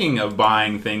 speaking of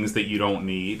buying things that you don't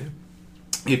need,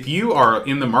 if you are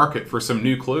in the market for some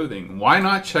new clothing, why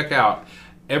not check out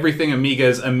Everything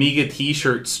Amiga's Amiga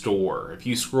T-shirt store? If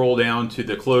you scroll down to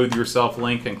the Clothe Yourself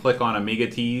link and click on Amiga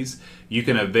Tees, you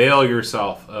can avail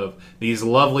yourself of these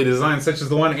lovely designs, such as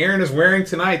the one Aaron is wearing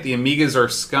tonight, the Amigas Are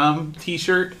Scum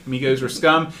T-shirt. Amigos Are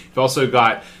Scum. You've also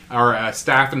got our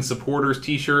Staff and Supporters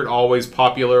T-shirt, always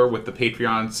popular with the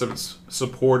Patreon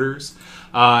supporters.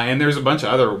 And there's a bunch of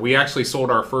other. We actually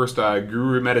sold our first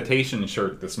Guru Meditation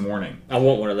shirt this morning. I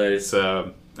want one of those.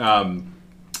 So,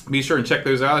 be sure and check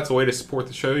those out. It's a way to support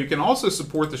the show. You can also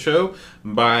support the show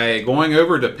by going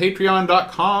over to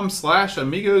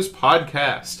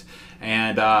patreon.com/AmigosPodcast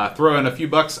and throwing a few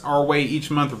bucks our way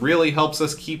each month. Really helps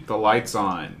us keep the lights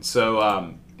on.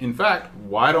 So, in fact,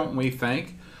 why don't we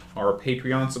thank our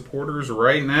Patreon supporters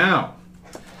right now?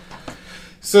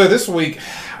 So this week,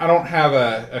 I don't have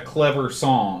a clever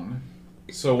song.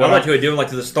 So I thought you would do it like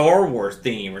to the Star Wars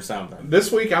theme or something.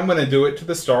 This week, I'm going to do it to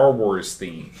the Star Wars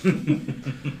theme.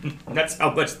 That's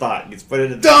how much thought gets put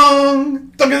into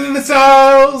Dung! Duncan in the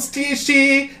Cells!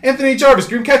 THT! Anthony Jarvis!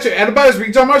 Dreamcatcher! Adam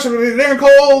Buttersby! John Marshall! Darren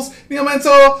Coles! Neil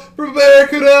Mansell!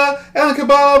 Barracuda! Alan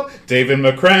Kebab! David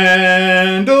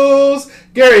McCrandles!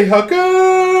 Gary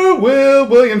Hucker! Will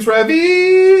Williams!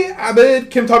 Ravi!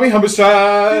 Abbott! Kim Tommy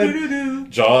Humberstride!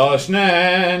 Josh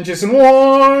Nan, Jason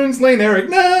Warnes, Lane Eric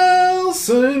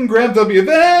Nelson, Graham W.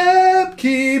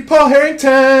 Vebke, Paul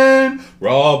Harrington,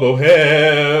 Rob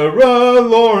O'Hara,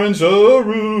 Lauren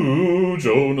Giroux,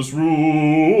 Jonas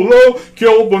Rulo,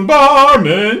 Kilburn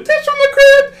Barman, Tish from the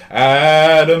Crypt,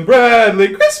 Adam Bradley,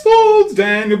 Chris Folds,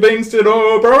 Daniel Bingston,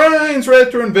 O'Brien's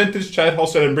Retro and Vintage, Chad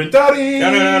Halstead, and Brent Dottie.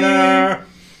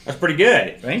 That's pretty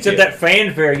good. Thank Except you. that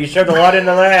fanfare, you shoved a lot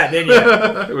into that,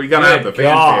 didn't you? We gotta have the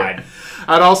fanfare. God.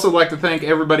 I'd also like to thank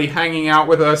everybody hanging out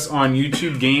with us on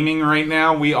YouTube Gaming right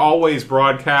now. We always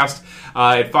broadcast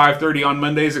at 5:30 on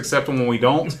Mondays, except when we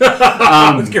don't.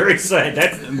 I was going to say,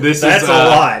 that's a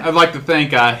lot. I'd like to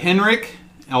thank Henrik,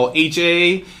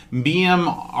 LHA,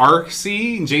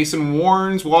 BMRC, Jason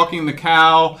Warnes, Walking the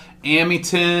Cow,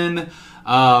 Amyton,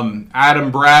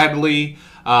 Adam Bradley,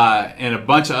 and a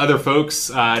bunch of other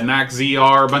folks,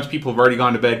 NACZR. A bunch of people have already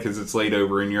gone to bed because it's late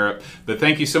over in Europe. But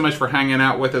thank you so much for hanging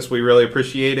out with us. We really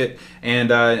appreciate it.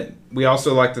 And we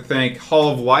also like to thank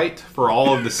Hall of Light for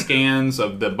all of the scans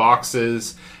of the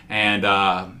boxes and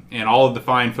all of the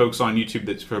fine folks on YouTube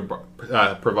that's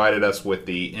provided us with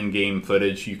the in-game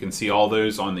footage. You can see all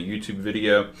those on the YouTube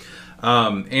video.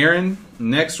 Aaron,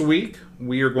 next week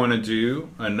we are going to do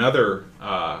another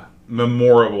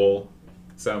memorable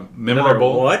So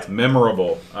memorable, what?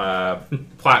 memorable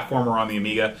platformer on the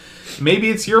Amiga. Maybe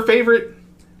it's your favorite.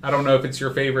 I don't know if it's your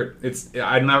favorite.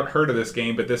 I've not heard of this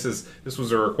game, but this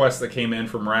was a request that came in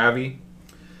from Ravi.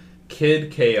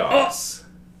 Kid Chaos.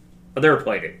 I've never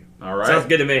played it. All right, Sounds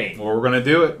good to me. Well, we're gonna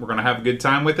do it. We're gonna have a good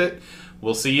time with it.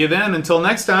 We'll see you then. Until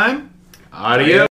next time, adios.